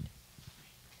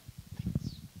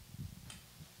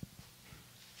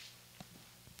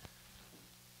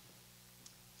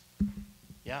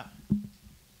 Yeah.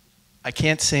 I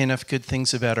can't say enough good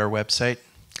things about our website.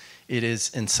 It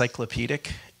is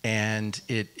encyclopedic, and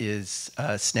it is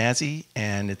snazzy,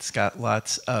 and it's got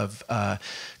lots of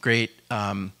great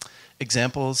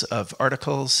examples of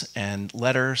articles and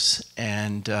letters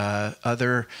and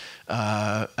other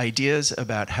ideas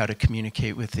about how to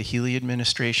communicate with the Healy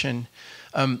administration.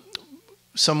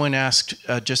 Someone asked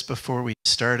just before we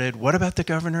started, what about the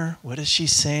governor? What is she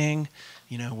saying?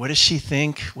 You know, what does she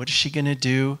think? What is she going to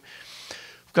do?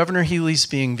 Governor Healy's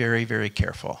being very, very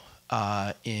careful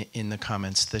in the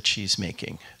comments that she's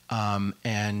making.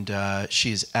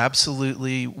 She's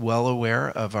absolutely well aware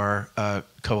of our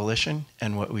coalition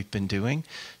and what we've been doing.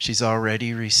 She's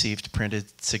already received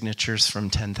printed signatures from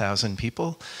 10,000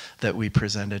 people that we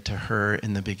presented to her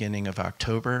in the beginning of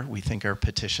October. We think our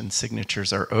petition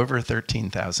signatures are over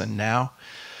 13,000 now.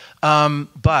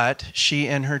 But she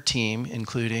and her team,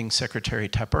 including Secretary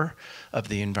Tepper of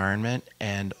the Environment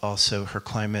and also her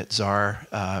climate czar,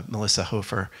 Melissa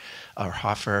Hofer,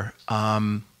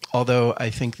 although I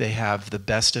think they have the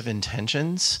best of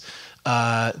intentions,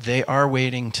 they are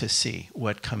waiting to see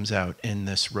what comes out in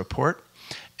this report.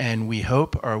 And we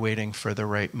hope are waiting for the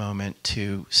right moment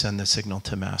to send the signal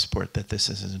to Massport that this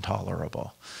is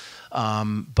intolerable.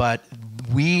 But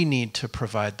we need to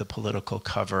provide the political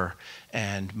cover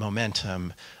and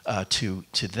momentum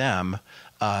to them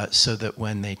so that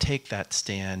when they take that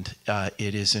stand,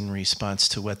 it is in response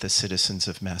to what the citizens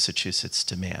of Massachusetts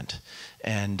demand.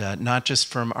 And not just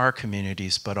from our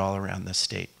communities, but all around the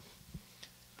state.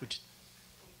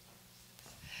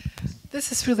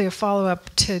 This is really a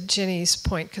follow-up to Ginny's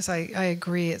point, because I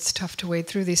agree it's tough to wade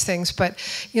through these things. But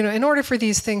you know, in order for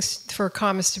these things, for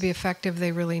comments to be effective,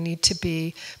 they really need to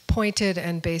be pointed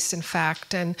and based in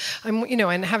fact. And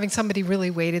and having somebody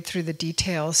really waded through the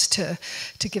details to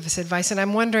give us advice. And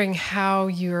I'm wondering how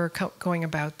you're going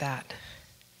about that.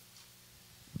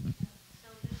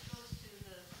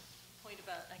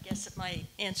 I guess my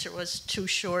answer was too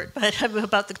short, but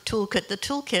about the toolkit. The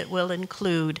toolkit will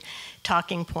include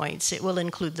talking points. It will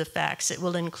include the facts. It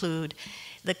will include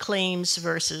the claims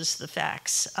versus the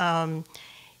facts. So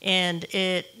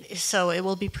it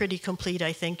will be pretty complete.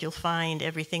 I think you'll find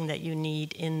everything that you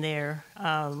need in there,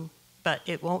 but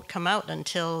it won't come out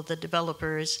until the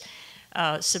developers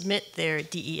submit their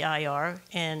DEIR,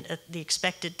 and the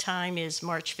expected time is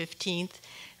March 15th.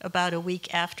 About a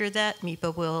week after that,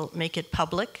 MEPA will make it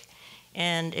public,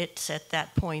 and it's at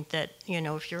that point that,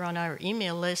 if you're on our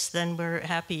email list, then we're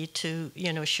happy to,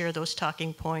 share those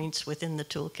talking points within the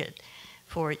toolkit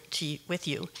with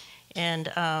you.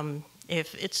 And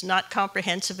if it's not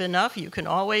comprehensive enough, you can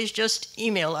always just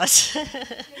email us. I'm just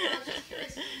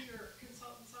curious who your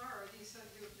consultants are, or this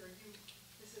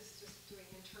is just doing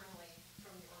internally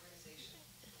from the organization?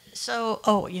 So,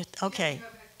 okay.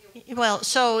 Well,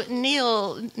 so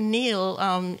Neil,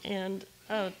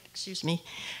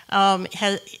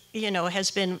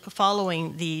 has been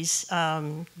following these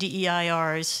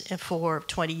DEIRs for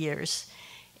 20 years.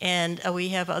 And we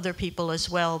have other people as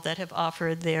well that have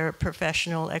offered their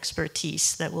professional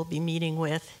expertise that we'll be meeting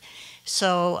with.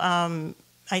 So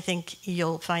I think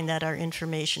you'll find that our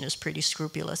information is pretty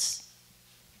scrupulous.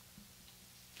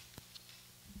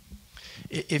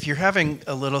 If you're having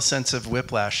a little sense of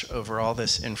whiplash over all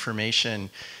this information,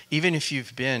 even if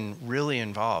you've been really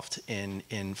involved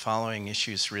in following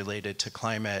issues related to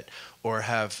climate, or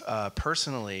have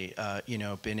personally,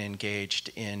 been engaged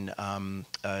in,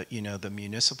 the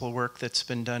municipal work that's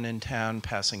been done in town,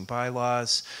 passing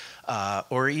bylaws,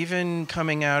 or even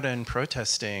coming out and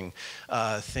protesting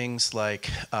things like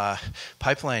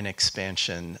pipeline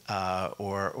expansion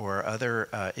or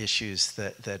other issues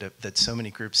that so many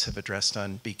groups have addressed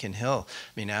on Beacon Hill.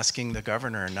 I mean, asking the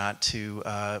governor not to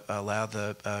allow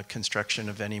the construction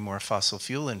of any more fossil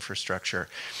fuel infrastructure.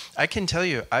 I can tell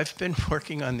you, I've been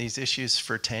working on these issues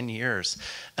for 10 years,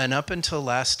 and up until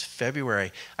last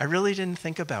February, I really didn't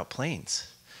think about planes.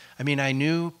 I mean, I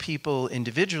knew people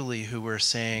individually who were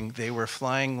saying they were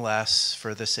flying less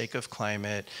for the sake of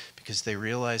climate because they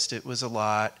realized it was a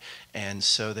lot, and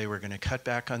so they were going to cut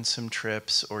back on some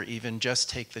trips or even just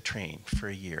take the train for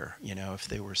a year, if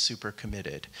they were super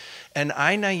committed. And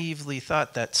I naively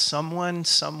thought that someone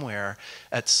somewhere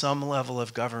at some level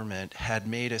of government had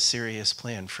made a serious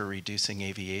plan for reducing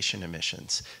aviation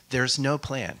emissions. There's no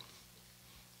plan.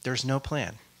 There's no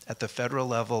plan at the federal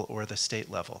level or the state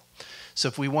level. So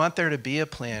if we want there to be a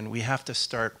plan, we have to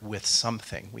start with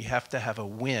something. We have to have a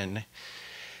win.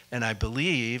 And I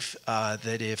believe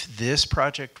that if this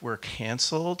project were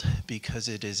canceled because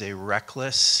it is a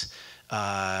reckless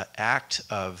act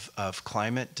of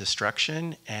climate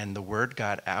destruction and the word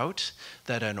got out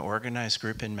that an organized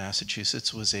group in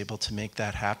Massachusetts was able to make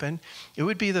that happen, it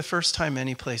would be the first time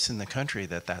any place in the country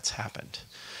that that's happened.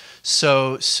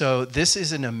 So this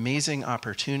is an amazing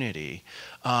opportunity.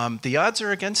 The odds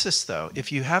are against us, though.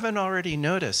 If you haven't already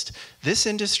noticed, this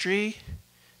industry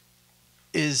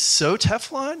is so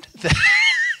Teflon that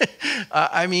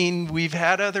I mean, we've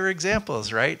had other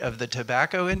examples, right, of the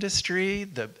tobacco industry,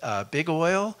 the big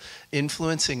oil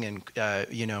influencing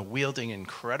and wielding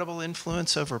incredible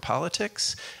influence over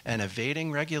politics and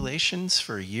evading regulations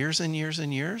for years and years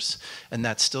and years, and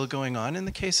that's still going on in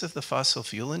the case of the fossil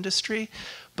fuel industry.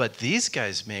 But these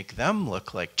guys make them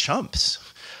look like chumps.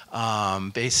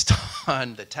 Based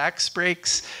on the tax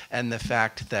breaks and the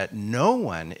fact that no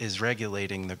one is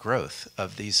regulating the growth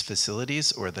of these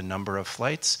facilities or the number of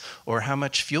flights or how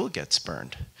much fuel gets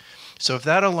burned. So if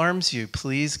that alarms you,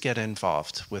 please get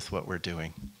involved with what we're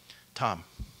doing. Tom.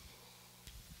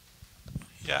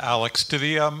 Yeah, Alex, do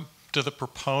the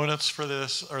proponents for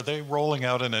this, are they rolling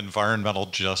out an environmental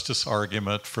justice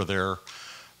argument for their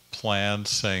plan,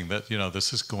 saying that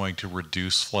this is going to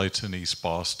reduce flights in East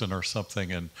Boston or something,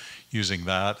 and using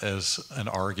that as an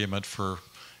argument for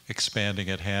expanding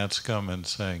at Hanscom and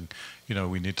saying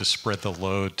we need to spread the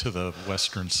load to the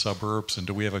western suburbs? And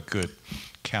do we have a good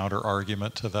counter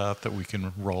argument to that we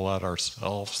can roll out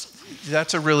ourselves?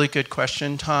 That's a really good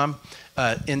question, Tom.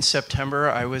 In September,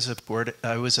 I was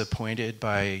appointed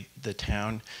by the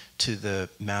town to the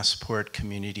Massport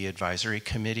Community Advisory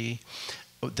Committee.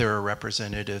 There are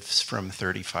representatives from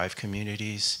 35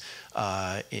 communities,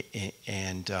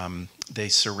 and they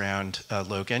surround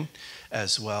Logan,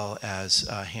 as well as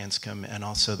Hanscom, and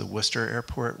also the Worcester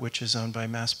Airport, which is owned by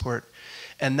Massport.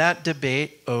 And that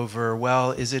debate over,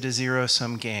 well, is it a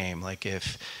zero-sum game? Like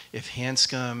if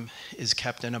Hanscom is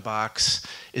kept in a box,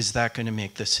 is that going to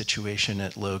make the situation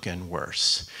at Logan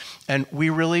worse? And we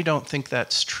really don't think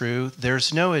that's true.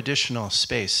 There's no additional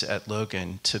space at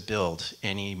Logan to build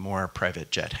any more private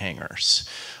jet hangars.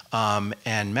 And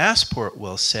Massport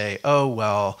will say, oh,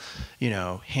 well,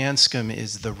 Hanscom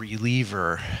is the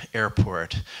reliever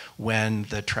airport when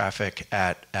the traffic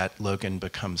at Logan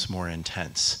becomes more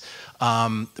intense.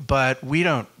 But we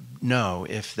don't know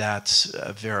if that's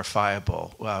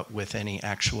verifiable with any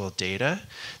actual data.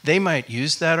 They might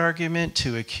use that argument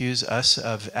to accuse us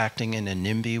of acting in a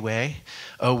NIMBY way.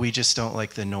 Oh, we just don't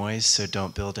like the noise, so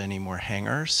don't build any more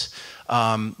hangars.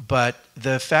 But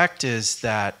the fact is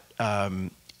that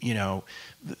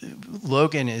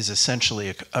Logan is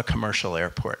essentially a commercial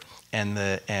airport, and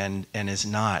is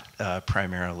not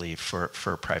primarily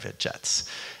for private jets.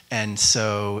 And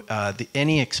so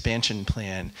any expansion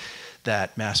plan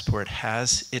that Massport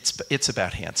has, it's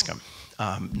about Hanscom,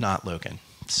 not Logan.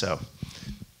 So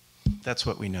that's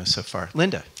what we know so far.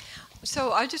 Linda.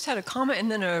 So I just had a comment and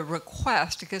then a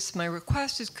request, because my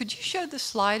request is, could you show the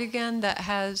slide again that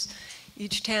has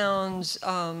each town's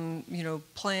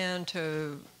plan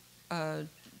to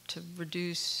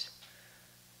reduce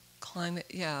climate?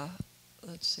 Yeah.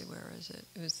 Let's see, where is it?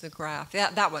 It was the graph. Yeah,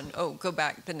 that one. Oh, go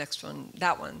back, the next one.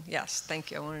 That one. Yes,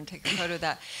 thank you. I wanted to take a photo of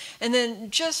that. And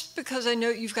then just because I know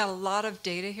you've got a lot of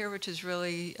data here, which is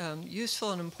really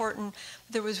useful and important,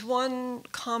 there was one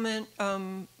comment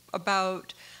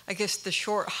about, I guess, the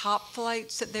short hop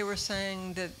flights that they were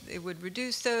saying that it would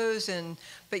reduce those,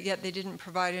 but yet they didn't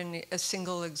provide a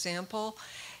single example.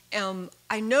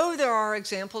 I know there are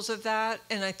examples of that,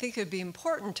 and I think it would be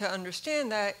important to understand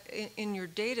that in your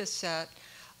data set,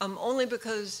 only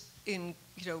because in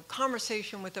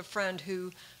conversation with a friend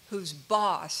whose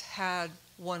boss had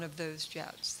one of those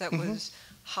jets that was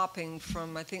hopping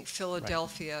from, I think,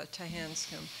 Philadelphia to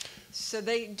Hanscom. So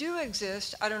they do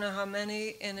exist. I don't know how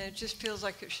many, and it just feels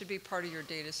like it should be part of your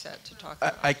data set to talk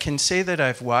about. I can say that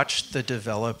I've watched the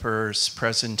developer's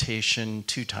presentation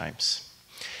 2 times.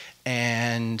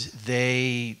 And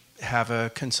they have a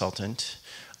consultant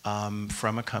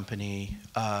from a company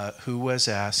who was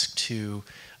asked to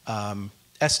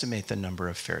estimate the number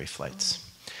of ferry flights.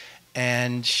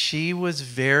 And she was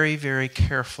very, very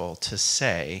careful to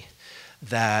say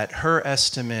that her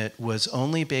estimate was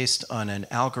only based on an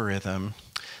algorithm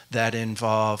that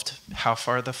involved how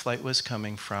far the flight was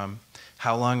coming from,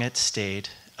 how long it stayed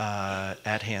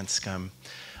at Hanscom,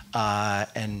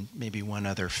 and maybe one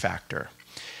other factor.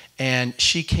 And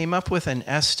she came up with an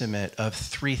estimate of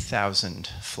 3,000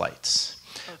 flights,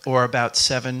 or about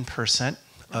 7%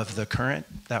 of the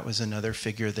current. That was another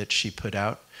figure that she put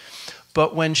out.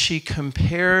 But when she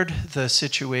compared the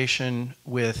situation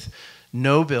with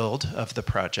no build of the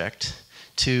project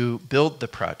to build the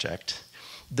project,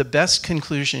 the best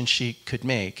conclusion she could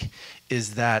make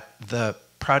is that the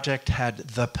project had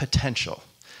the potential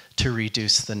to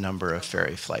reduce the number of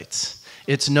ferry flights.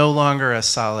 It's no longer a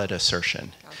solid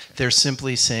assertion. Gotcha. They're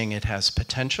simply saying it has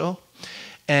potential.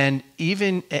 And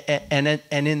even and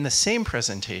in the same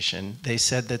presentation, they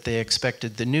said that they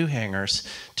expected the new hangars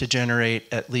to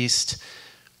generate at least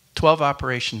 12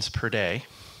 operations per day.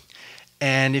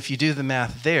 And if you do the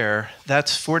math there,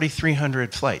 that's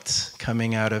 4,300 flights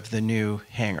coming out of the new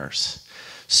hangars.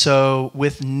 So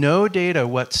with no data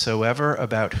whatsoever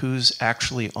about who's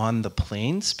actually on the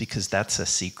planes, because that's a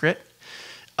secret,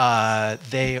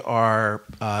 they are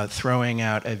throwing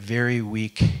out a very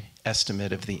weak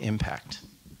estimate of the impact.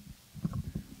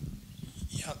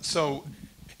 Yeah, so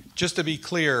just to be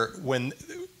clear, when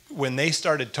they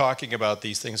started talking about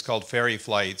these things called ferry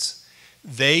flights,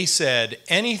 they said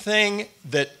anything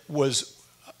that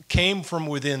came from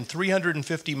within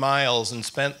 350 miles and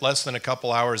spent less than a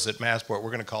couple hours at Massport, we're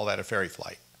going to call that a ferry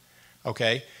flight,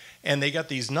 okay? And they got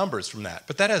these numbers from that.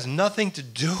 But that has nothing to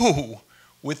do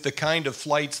with the kind of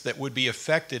flights that would be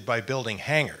affected by building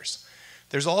hangars.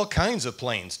 There's all kinds of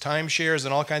planes, timeshares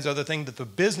and all kinds of other things that the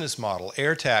business model,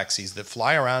 air taxis that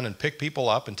fly around and pick people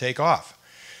up and take off.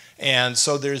 And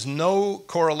so there's no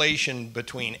correlation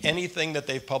between anything that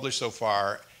they've published so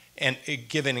far and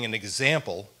giving an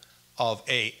example of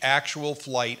an actual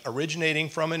flight originating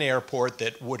from an airport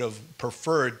that would have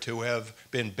preferred to have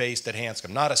been based at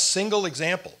Hanscom. Not a single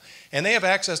example. And they have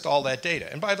access to all that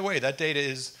data. And by the way, that data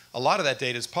is, a lot of that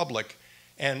data is public,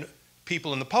 and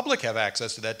people in the public have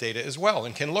access to that data as well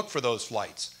and can look for those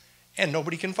flights. And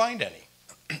nobody can find any.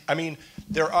 I mean,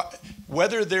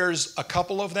 whether there's a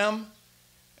couple of them,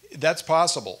 that's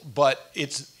possible, but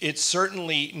it's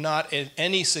certainly not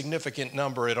any significant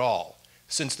number at all,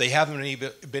 since they haven't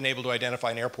even been able to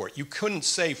identify an airport. You couldn't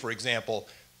say, for example,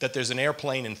 that there's an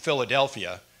airplane in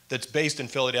Philadelphia that's based in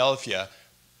Philadelphia,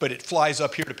 but it flies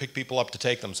up here to pick people up to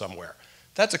take them somewhere.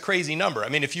 That's a crazy number. I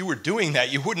mean, if you were doing that,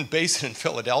 you wouldn't base it in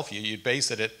Philadelphia. You'd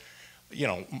base it at,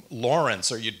 Lawrence,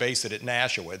 or you'd base it at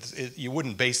Nashua. You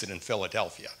wouldn't base it in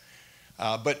Philadelphia.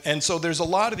 And so there's a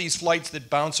lot of these flights that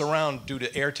bounce around due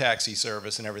to air taxi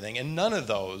service and everything, and none of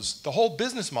those, the whole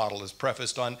business model is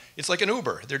prefaced on, it's like an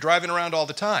Uber. They're driving around all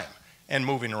the time and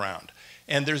moving around.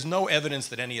 And there's no evidence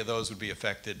that any of those would be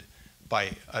affected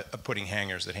by putting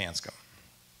hangars at Hanscom.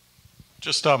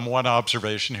 Just one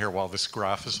observation here while this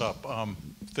graph is up.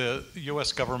 The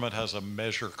U.S. government has a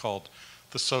measure called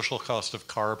the social cost of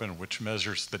carbon, which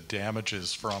measures the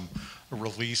damages from the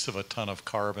release of a ton of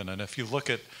carbon. And if you look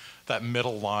at that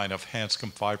middle line of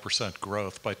Hanscom 5%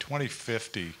 growth, by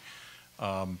 2050,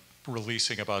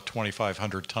 releasing about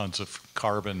 2,500 tons of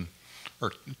carbon,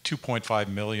 or 2.5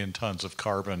 million tons of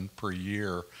carbon per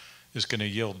year, is going to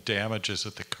yield damages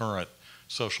at the current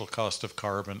social cost of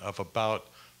carbon of about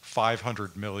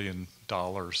 $500 million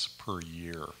per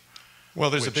year. Well,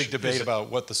 there's a big debate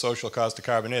about what the social cost of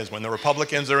carbon is. When the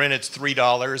Republicans are in, it's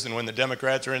 $3, and when the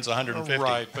Democrats are in, it's $150.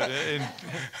 Right, but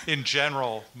in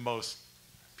general, most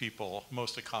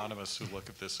economists who look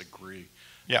at this agree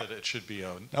that it should be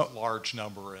a large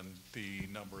number, and the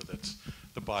number that's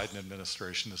the Biden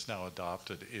administration has now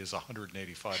adopted is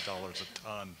 $185 a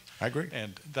ton. I agree.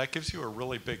 And that gives you a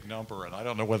really big number, and I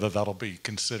don't know whether that'll be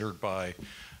considered by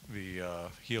the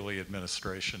Healy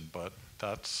administration, but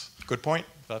that's good point.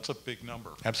 That's a big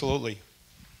number. Absolutely.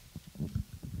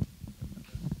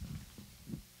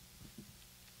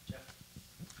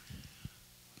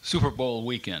 Super Bowl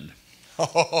weekend.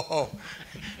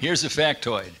 Here's a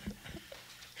factoid.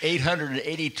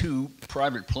 882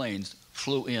 private planes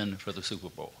flew in for the Super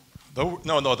Bowl.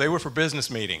 No, they were for business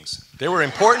meetings. They were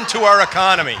important to our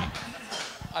economy.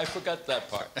 I forgot that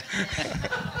part.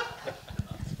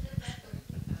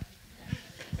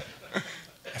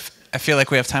 I feel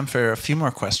like we have time for a few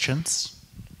more questions.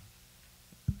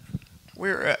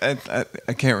 I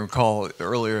can't recall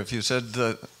earlier if you said,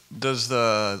 does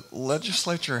the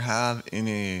legislature have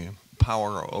any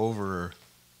power over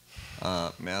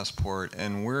Massport,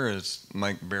 and where is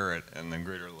Mike Barrett and the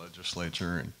greater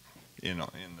legislature in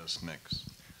this mix?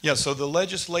 Yeah, so the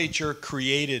legislature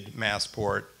created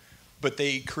Massport, but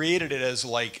they created it as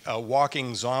like a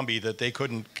walking zombie that they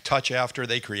couldn't touch after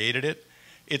they created it.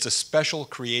 It's a special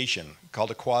creation called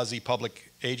a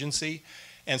quasi-public agency,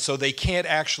 and so they can't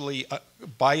actually,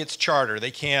 by its charter,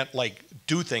 they can't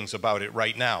do things about it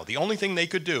right now. The only thing they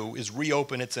could do is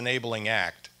reopen its enabling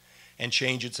act and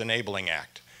change its enabling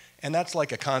act. And that's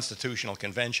like a constitutional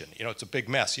convention. It's a big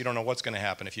mess. You don't know what's going to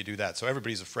happen if you do that. So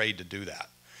everybody's afraid to do that.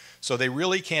 So they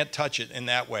really can't touch it in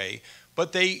that way.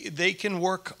 But they can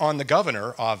work on the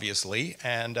governor, obviously,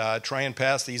 and try and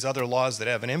pass these other laws that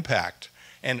have an impact.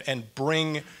 and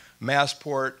bring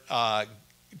Massport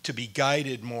to be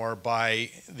guided more by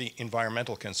the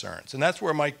environmental concerns. And that's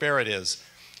where Mike Barrett is.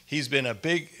 He's been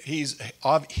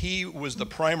he was the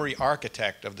primary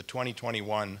architect of the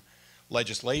 2021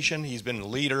 legislation. He's been a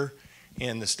leader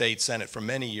in the state Senate for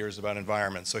many years about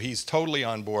environment. So he's totally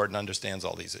on board and understands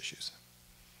all these issues.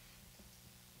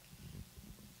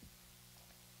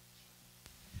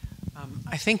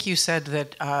 I think you said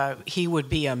that he would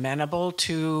be amenable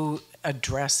to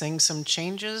addressing some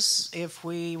changes if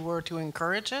we were to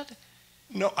encourage it?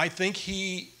 No, I think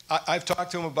I've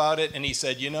talked to him about it, and he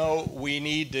said, you know, we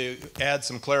need to add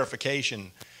some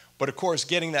clarification. But of course,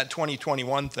 getting that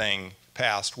 2021 thing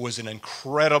passed was an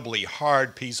incredibly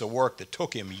hard piece of work that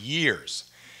took him years.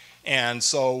 And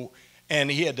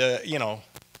he had to, you know,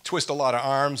 twist a lot of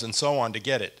arms and so on to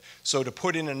get it. So to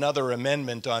put in another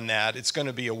amendment on that, it's going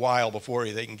to be a while before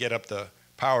they can get up the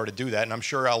power to do that. And I'm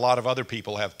sure a lot of other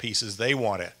people have pieces they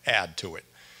want to add to it.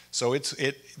 So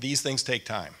these things take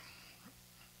time.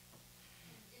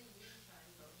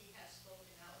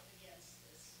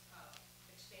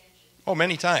 Oh,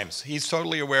 many times. He's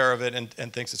totally aware of it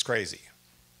and thinks it's crazy.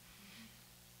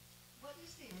 What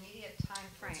is the immediate time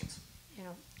frame? You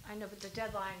know, I know, but the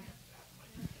deadline.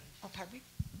 Oh, pardon me.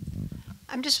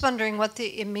 I'm just wondering what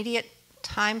the immediate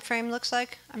time frame looks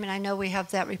like. I mean, I know we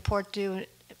have that report due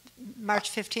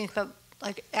March 15th, but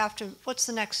like after, what's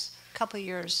the next couple of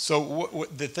years? So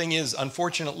the thing is,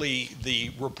 unfortunately,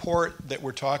 the report that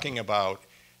we're talking about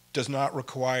does not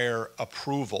require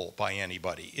approval by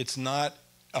anybody. It's not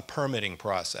a permitting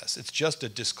process. It's just a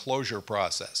disclosure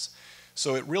process.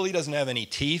 So it really doesn't have any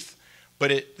teeth,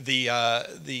 but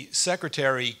the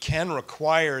secretary can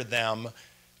require them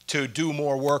to do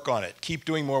more work on it. Keep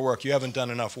doing more work. You haven't done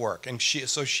enough work. And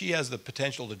so she has the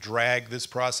potential to drag this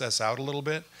process out a little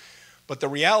bit. But the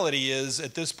reality is,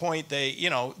 at this point,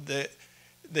 the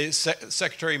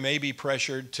secretary may be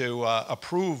pressured to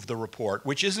approve the report,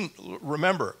 which isn't,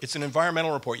 remember, it's an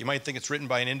environmental report. You might think it's written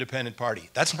by an independent party.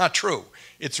 That's not true.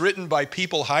 It's written by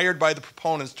people hired by the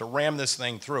proponents to ram this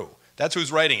thing through. That's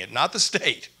who's writing it, not the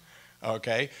state,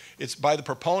 okay? It's by the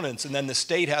proponents, and then the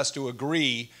state has to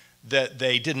agree that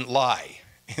they didn't lie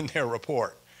in their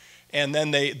report. And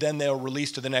then they'll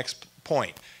release to the next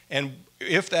point. And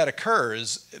if that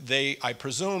occurs, I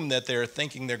presume that they're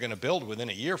thinking they're going to build within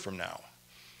a year from now.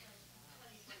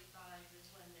 2025 is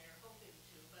when they're hoping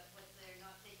to, but what they're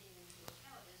not taking into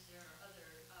account is there are other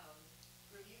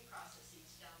review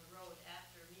processes down the road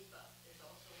after MEPA. There's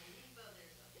also MEPA,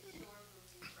 there's a historic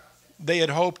review process. They had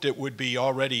hoped it would be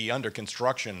already under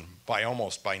construction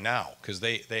almost by now, because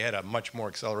they had a much more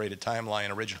accelerated timeline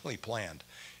originally planned.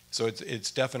 So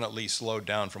it's definitely slowed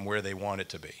down from where they want it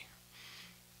to be.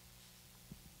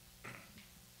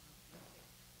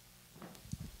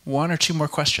 One or two more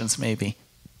questions, maybe.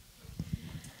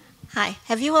 Hi.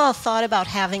 Have you all thought about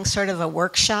having sort of a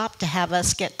workshop to have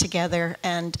us get together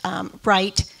and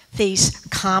write these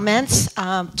comments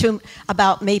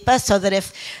about MEPA, so that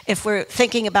if we're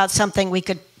thinking about something, we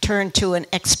could turn to an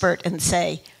expert and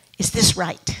say, is this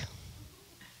right?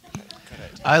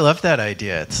 I love that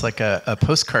idea. It's like a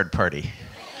postcard party.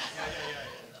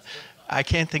 I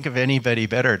can't think of anybody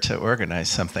better to organize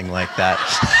something like that.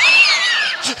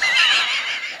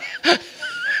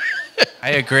 I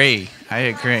agree.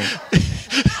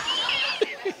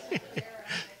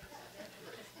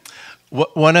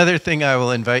 One other thing I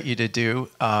will invite you to do,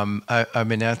 I'm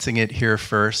announcing it here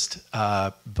first,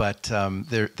 but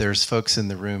there's folks in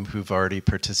the room who've already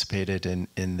participated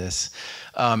in this.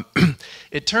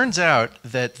 It turns out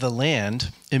that the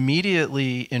land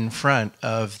immediately in front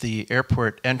of the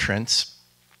airport entrance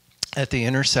at the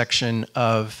intersection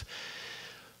of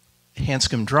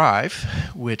Hanscom Drive,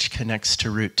 which connects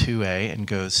to Route 2A and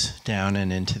goes down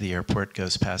and into the airport,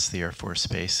 goes past the Air Force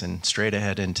Base and straight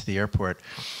ahead into the airport.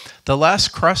 The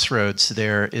last crossroads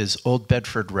there is Old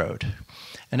Bedford Road.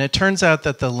 And it turns out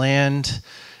that the land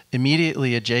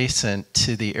immediately adjacent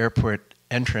to the airport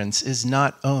entrance is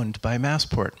not owned by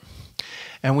Massport.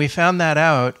 And we found that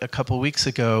out a couple weeks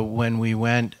ago when we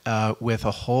went with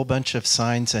a whole bunch of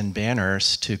signs and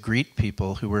banners to greet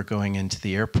people who were going into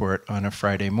the airport on a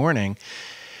Friday morning.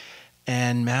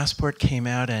 And Massport came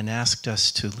out and asked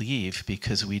us to leave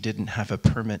because we didn't have a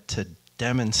permit to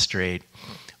demonstrate.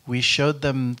 We showed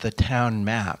them the town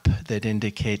map that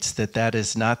indicates that that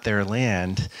is not their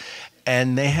land,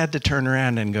 and they had to turn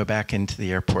around and go back into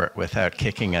the airport without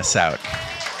kicking us out.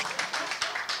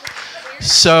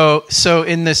 So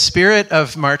in the spirit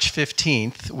of March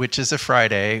 15th, which is a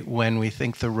Friday, when we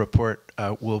think the report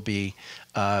will be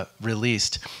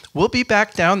released, we'll be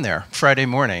back down there Friday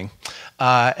morning.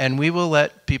 And we will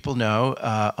let people know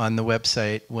on the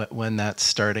website when that's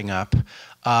starting up.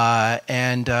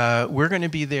 And we're going to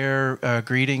be there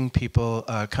greeting people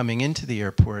coming into the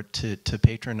airport to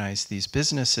patronize these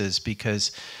businesses,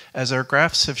 because as our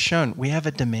graphs have shown, we have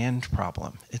a demand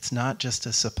problem. It's not just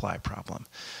a supply problem.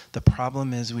 The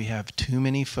problem is we have too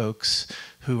many folks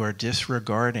who are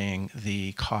disregarding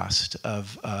the cost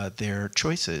of their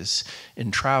choices in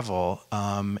travel,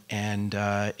 and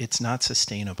it's not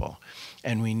sustainable.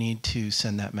 And we need to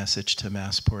send that message to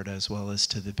Massport as well as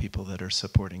to the people that are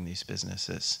supporting these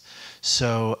businesses.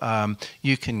 So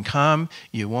you can come,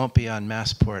 you won't be on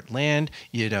Massport land,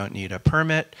 you don't need a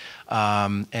permit,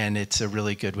 and it's a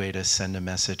really good way to send a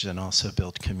message and also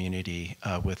build community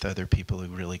with other people who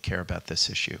really care about this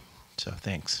issue. So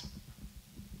thanks.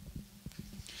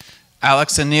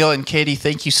 Alex and Neil and Katie,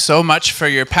 thank you so much for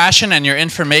your passion and your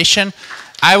information.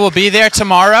 I will be there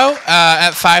tomorrow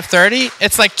at 5:30.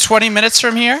 It's like 20 minutes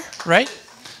from here, right?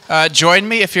 Join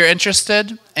me if you're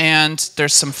interested. And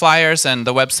there's some flyers, and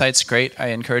the website's great. I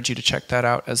encourage you to check that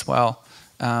out as well.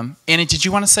 Annie, did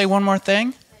you want to say one more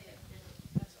thing?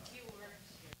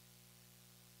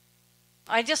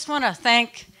 I just want to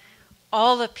thank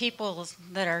all the people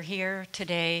that are here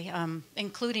today,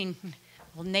 including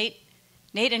Nate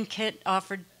and Kit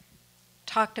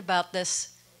talked about this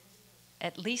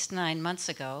at least 9 months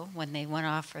ago when they went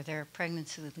off for their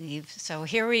pregnancy leave. So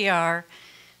here we are.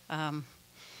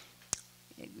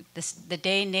 The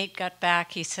day Nate got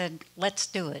back, he said, let's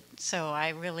do it. So I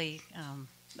really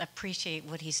appreciate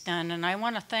what he's done. And I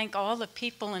want to thank all the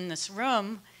people in this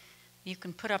room. You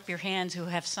can put up your hands who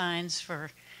have signs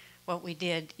for what we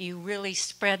did. You really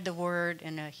spread the word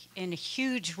in a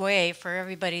huge way for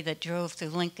everybody that drove through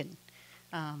Lincoln.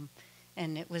 And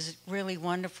it was really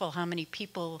wonderful how many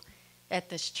people at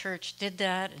this church did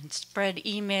that and spread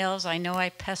emails. I know I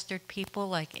pestered people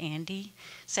like Andy,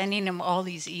 sending them all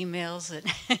these emails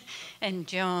and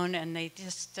Joan, and they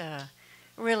just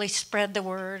really spread the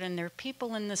word. And there are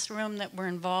people in this room that were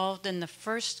involved in the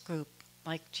first group,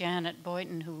 like Janet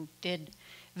Boynton, who did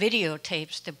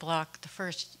videotapes to block the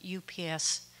first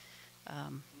UPS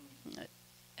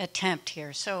attempt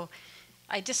here. So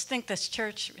I just think this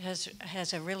church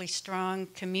has a really strong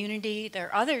community. There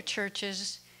are other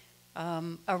churches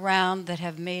around that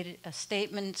have made a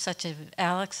statement, such as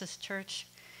Alex's church,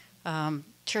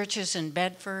 churches in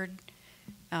Bedford.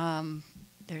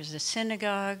 There's a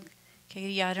synagogue.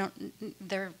 Katie,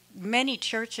 there are many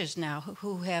churches now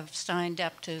who have signed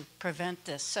up to prevent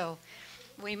this. So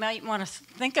we might want to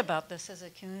think about this as a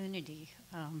community.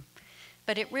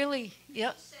 But it really,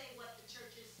 yeah. Say what the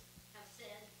churches have said.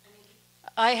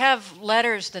 I have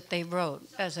letters that they wrote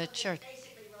as a church.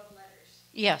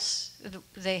 Yes,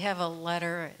 they have a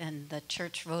letter, and the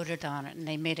church voted on it, and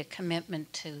they made a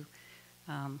commitment to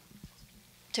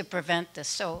prevent this.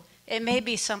 So it may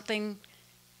be something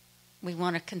we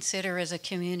want to consider as a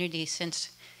community,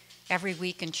 since every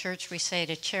week in church we say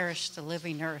to cherish the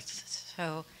living earth.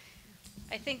 So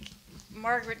I think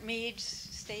Margaret Mead's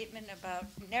statement about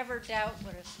never doubt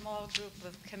what a small group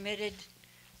of committed,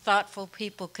 thoughtful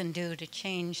people can do to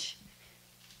change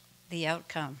the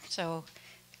outcome. So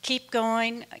keep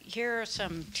going. Here are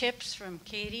some tips from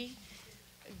Katie.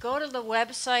 Go to the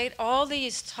website. All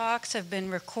these talks have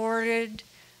been recorded.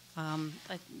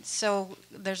 So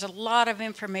there's a lot of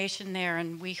information there,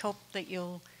 and we hope that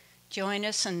you'll join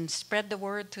us and spread the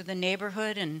word through the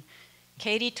neighborhood. And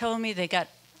Katie told me they got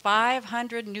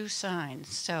 500 new signs.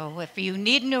 So if you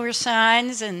need newer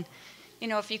signs, and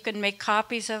if you can make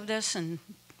copies of this and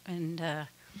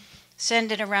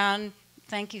send it around,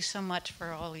 thank you so much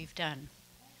for all you've done.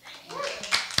 Thank you.